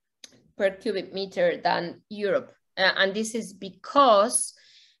 per cubic meter than Europe. And this is because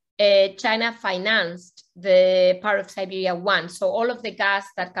China financed the Power of Siberia 1. So all of the gas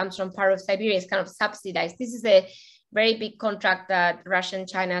that comes from Power of Siberia is kind of subsidized. This is a very big contract that Russia and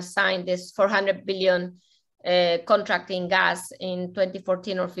China signed, this 400 billion contract in gas in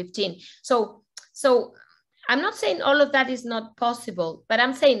 2014 or 15. So I'm not saying all of that is not possible, but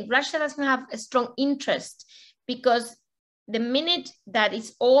I'm saying Russia doesn't have a strong interest, because the minute that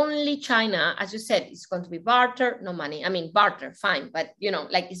it's only China, as you said, it's going to be barter, no money. I mean, barter, fine, but you know,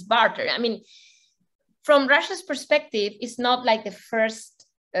 like it's barter. I mean, from Russia's perspective, it's not like the first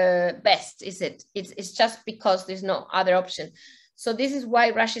best, is it? It's just because there's no other option. So this is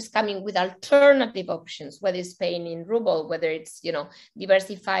why Russia is coming with alternative options, whether it's paying in ruble, whether it's, you know,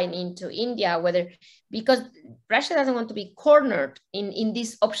 diversifying into India, whether, because Russia doesn't want to be cornered in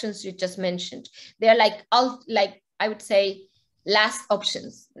these options you just mentioned. They're like I would say last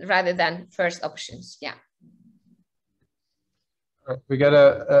options rather than first options. Yeah. We get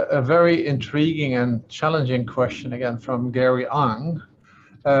a very intriguing and challenging question again from Gary Ang.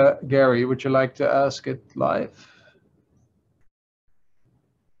 Gary, would you like to ask it live?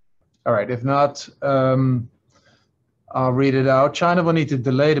 All right, if not, I'll read it out. China will need to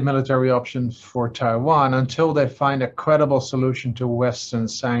delay the military option for Taiwan until they find a credible solution to Western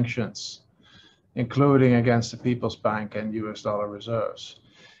sanctions, including against the People's Bank and US dollar reserves.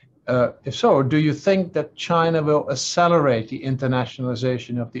 If so, do you think that China will accelerate the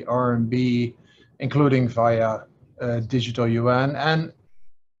internationalization of the RMB, including via digital yuan, and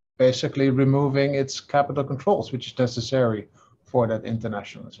basically removing its capital controls, which is necessary for that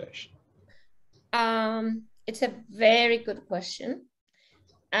internationalization? It's a very good question.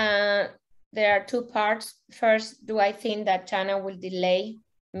 There are two parts. First, do I think that China will delay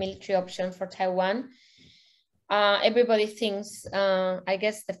military option for Taiwan? Everybody thinks, I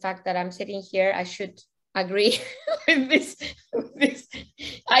guess the fact that I'm sitting here, I should agree with this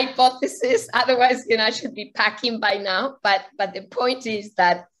hypothesis. Otherwise, you know, I should be packing by now. But the point is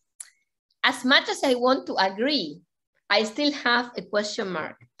that as much as I want to agree, I still have a question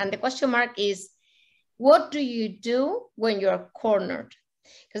mark. And the question mark is, what do you do when you're cornered?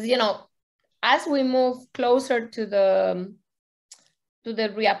 Because, you know, as we move closer to the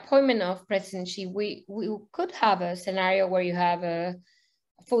reappointment of President Xi, we could have a scenario where you have a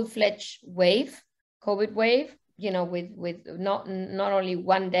full-fledged wave, COVID wave, you know, with not only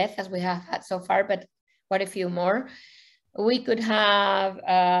one death as we have had so far, but quite a few more. We could have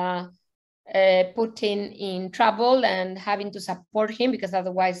Putin in trouble and having to support him, because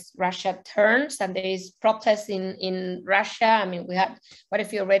otherwise Russia turns, and there is protests in Russia. I mean, we had quite a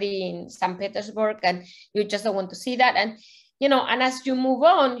few already in St. Petersburg, and you just don't want to see that. And you know, and as you move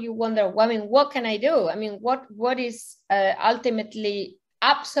on, you wonder, well, I mean, what can I do? I mean, what is ultimately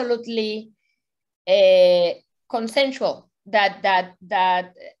absolutely consensual that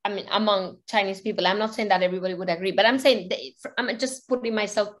I mean, among Chinese people? I'm not saying that everybody would agree, but I'm saying I'm just putting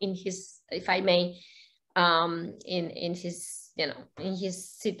myself in his, if I may, in his, you know, in his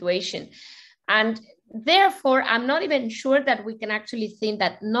situation. And therefore, I'm not even sure that we can actually think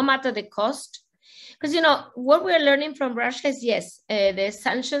that no matter the cost. Because, you know, what we're learning from Russia is, yes, the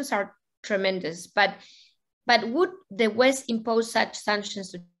sanctions are tremendous, but would the West impose such sanctions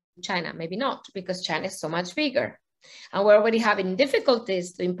to China? Maybe not, because China is so much bigger. And we're already having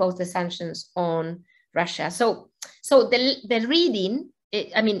difficulties to impose the sanctions on Russia. So the reading,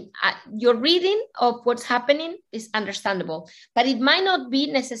 I mean, your reading of what's happening is understandable, but it might not be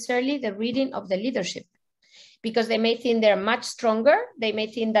necessarily the reading of the leadership, because they may think they're much stronger. They may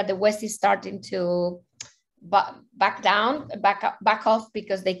think that the West is starting to back off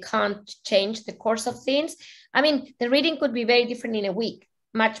because they can't change the course of things. I mean, the reading could be very different in a week,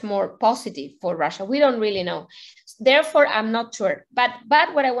 much more positive for Russia. We don't really know. Therefore, I'm not sure. But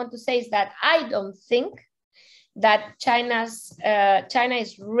what I want to say is that I don't think that China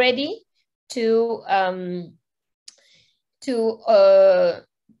is ready to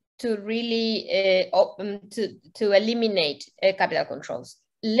really to eliminate capital controls,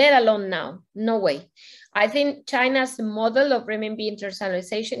 let alone now. No way. I think China's model of renminbi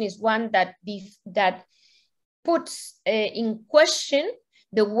internationalization is one that puts in question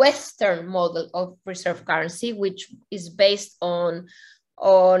the Western model of reserve currency, which is based on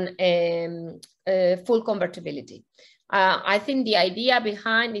full convertibility. I think the idea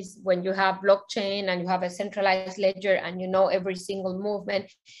behind is when you have blockchain and you have a centralized ledger and you know every single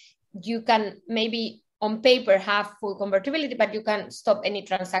movement, you can maybe on paper have full convertibility, but you can stop any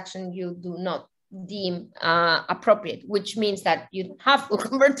transaction you do not deem appropriate, which means that you don't have full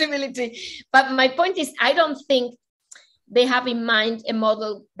convertibility. But my point is, I don't think they have in mind a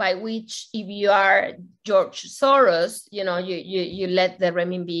model by which, if you are George Soros, you know, you let the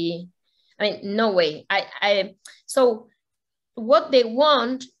renminbi. I mean, no way. So what they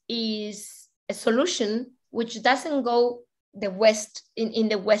want is a solution which doesn't go the West in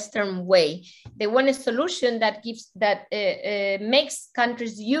the Western way. They want a solution that makes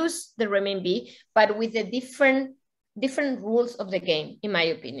countries use the renminbi, but with the different rules of the game, in my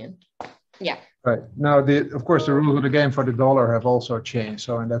opinion. Yeah. Right. Now, of course, the rules of the game for the dollar have also changed.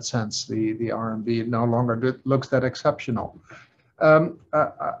 So in that sense, the RMB no longer looks that exceptional.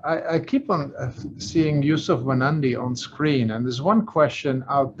 I keep on seeing Yusuf Wanandi on screen, and there's one question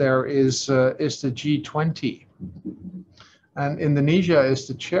out there: is the G20 and Indonesia is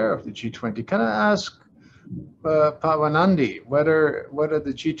the chair of the G20. Can I ask Pak Wanandi whether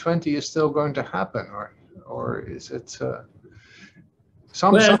the G20 is still going to happen, or is it?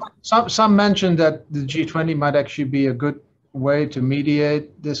 Some mentioned that the G20 might actually be a good way to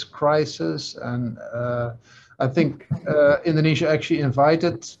mediate this crisis, and I think Indonesia actually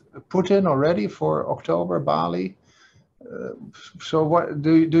invited Putin already for October, Bali. So what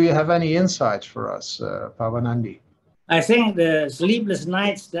do you have any insights for us, Pavanandi? I think the sleepless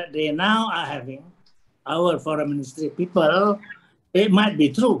nights that they now are having, our foreign ministry people, it might be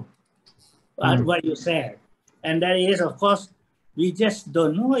true, what you said. And that is, of course, we just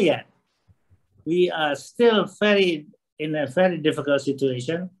don't know yet. We are still in a very difficult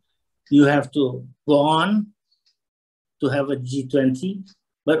situation. You have to go on to have a G20.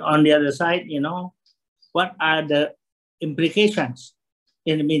 But on the other side, you know, what are the implications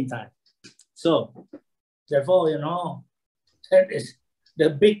in the meantime? So, therefore, you know, that is the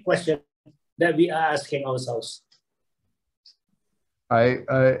big question that we are asking ourselves.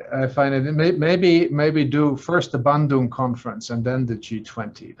 I find it maybe do first the Bandung conference and then the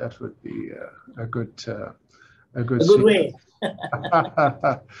G20. That would be a good way.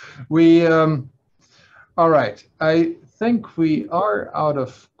 We all right. I think we are out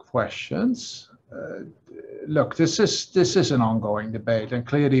of questions. Look, this is an ongoing debate, and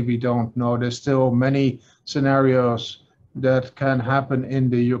clearly we don't know. There's still many scenarios that can happen in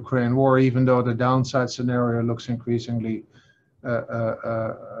the Ukraine war, even though the downside scenario looks increasingly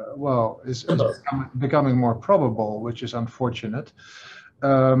is becoming more probable, which is unfortunate.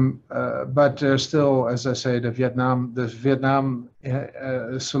 But there's still, as I say, the Vietnam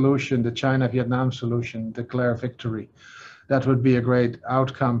solution, the China-Vietnam solution, declare victory. That would be a great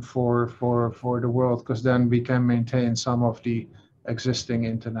outcome for the world, because then we can maintain some of the existing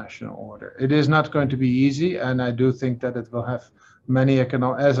international order. It is not going to be easy, and I do think that it will have many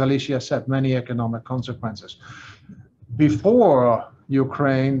as Alicia said, many economic consequences. Before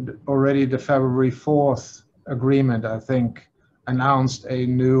Ukraine, already the February 4th agreement, I think, announced a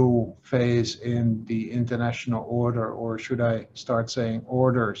new phase in the international order, or should I start saying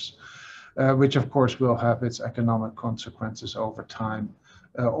orders, which of course will have its economic consequences over time,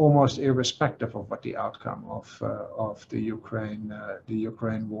 almost irrespective of what the outcome of the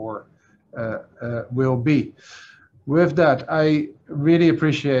Ukraine war will be. With that, I really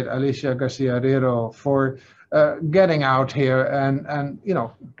appreciate Alicia García Herrero for getting out here and you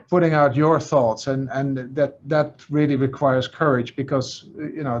know, putting out your thoughts, and that really requires courage, because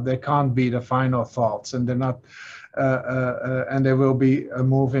you know, they can't be the final thoughts, and they're not and there will be a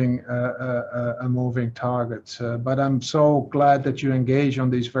moving target. But I'm so glad that you engage on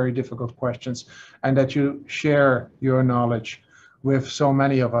these very difficult questions, and that you share your knowledge with so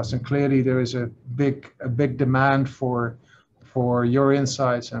many of us. And clearly there is a big demand for your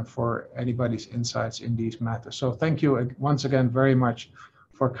insights and for anybody's insights in these matters. So thank you once again very much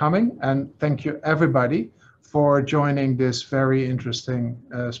for coming, and thank you everybody for joining this very interesting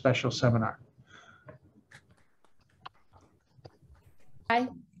special seminar. Bye.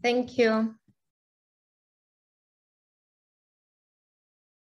 Thank you.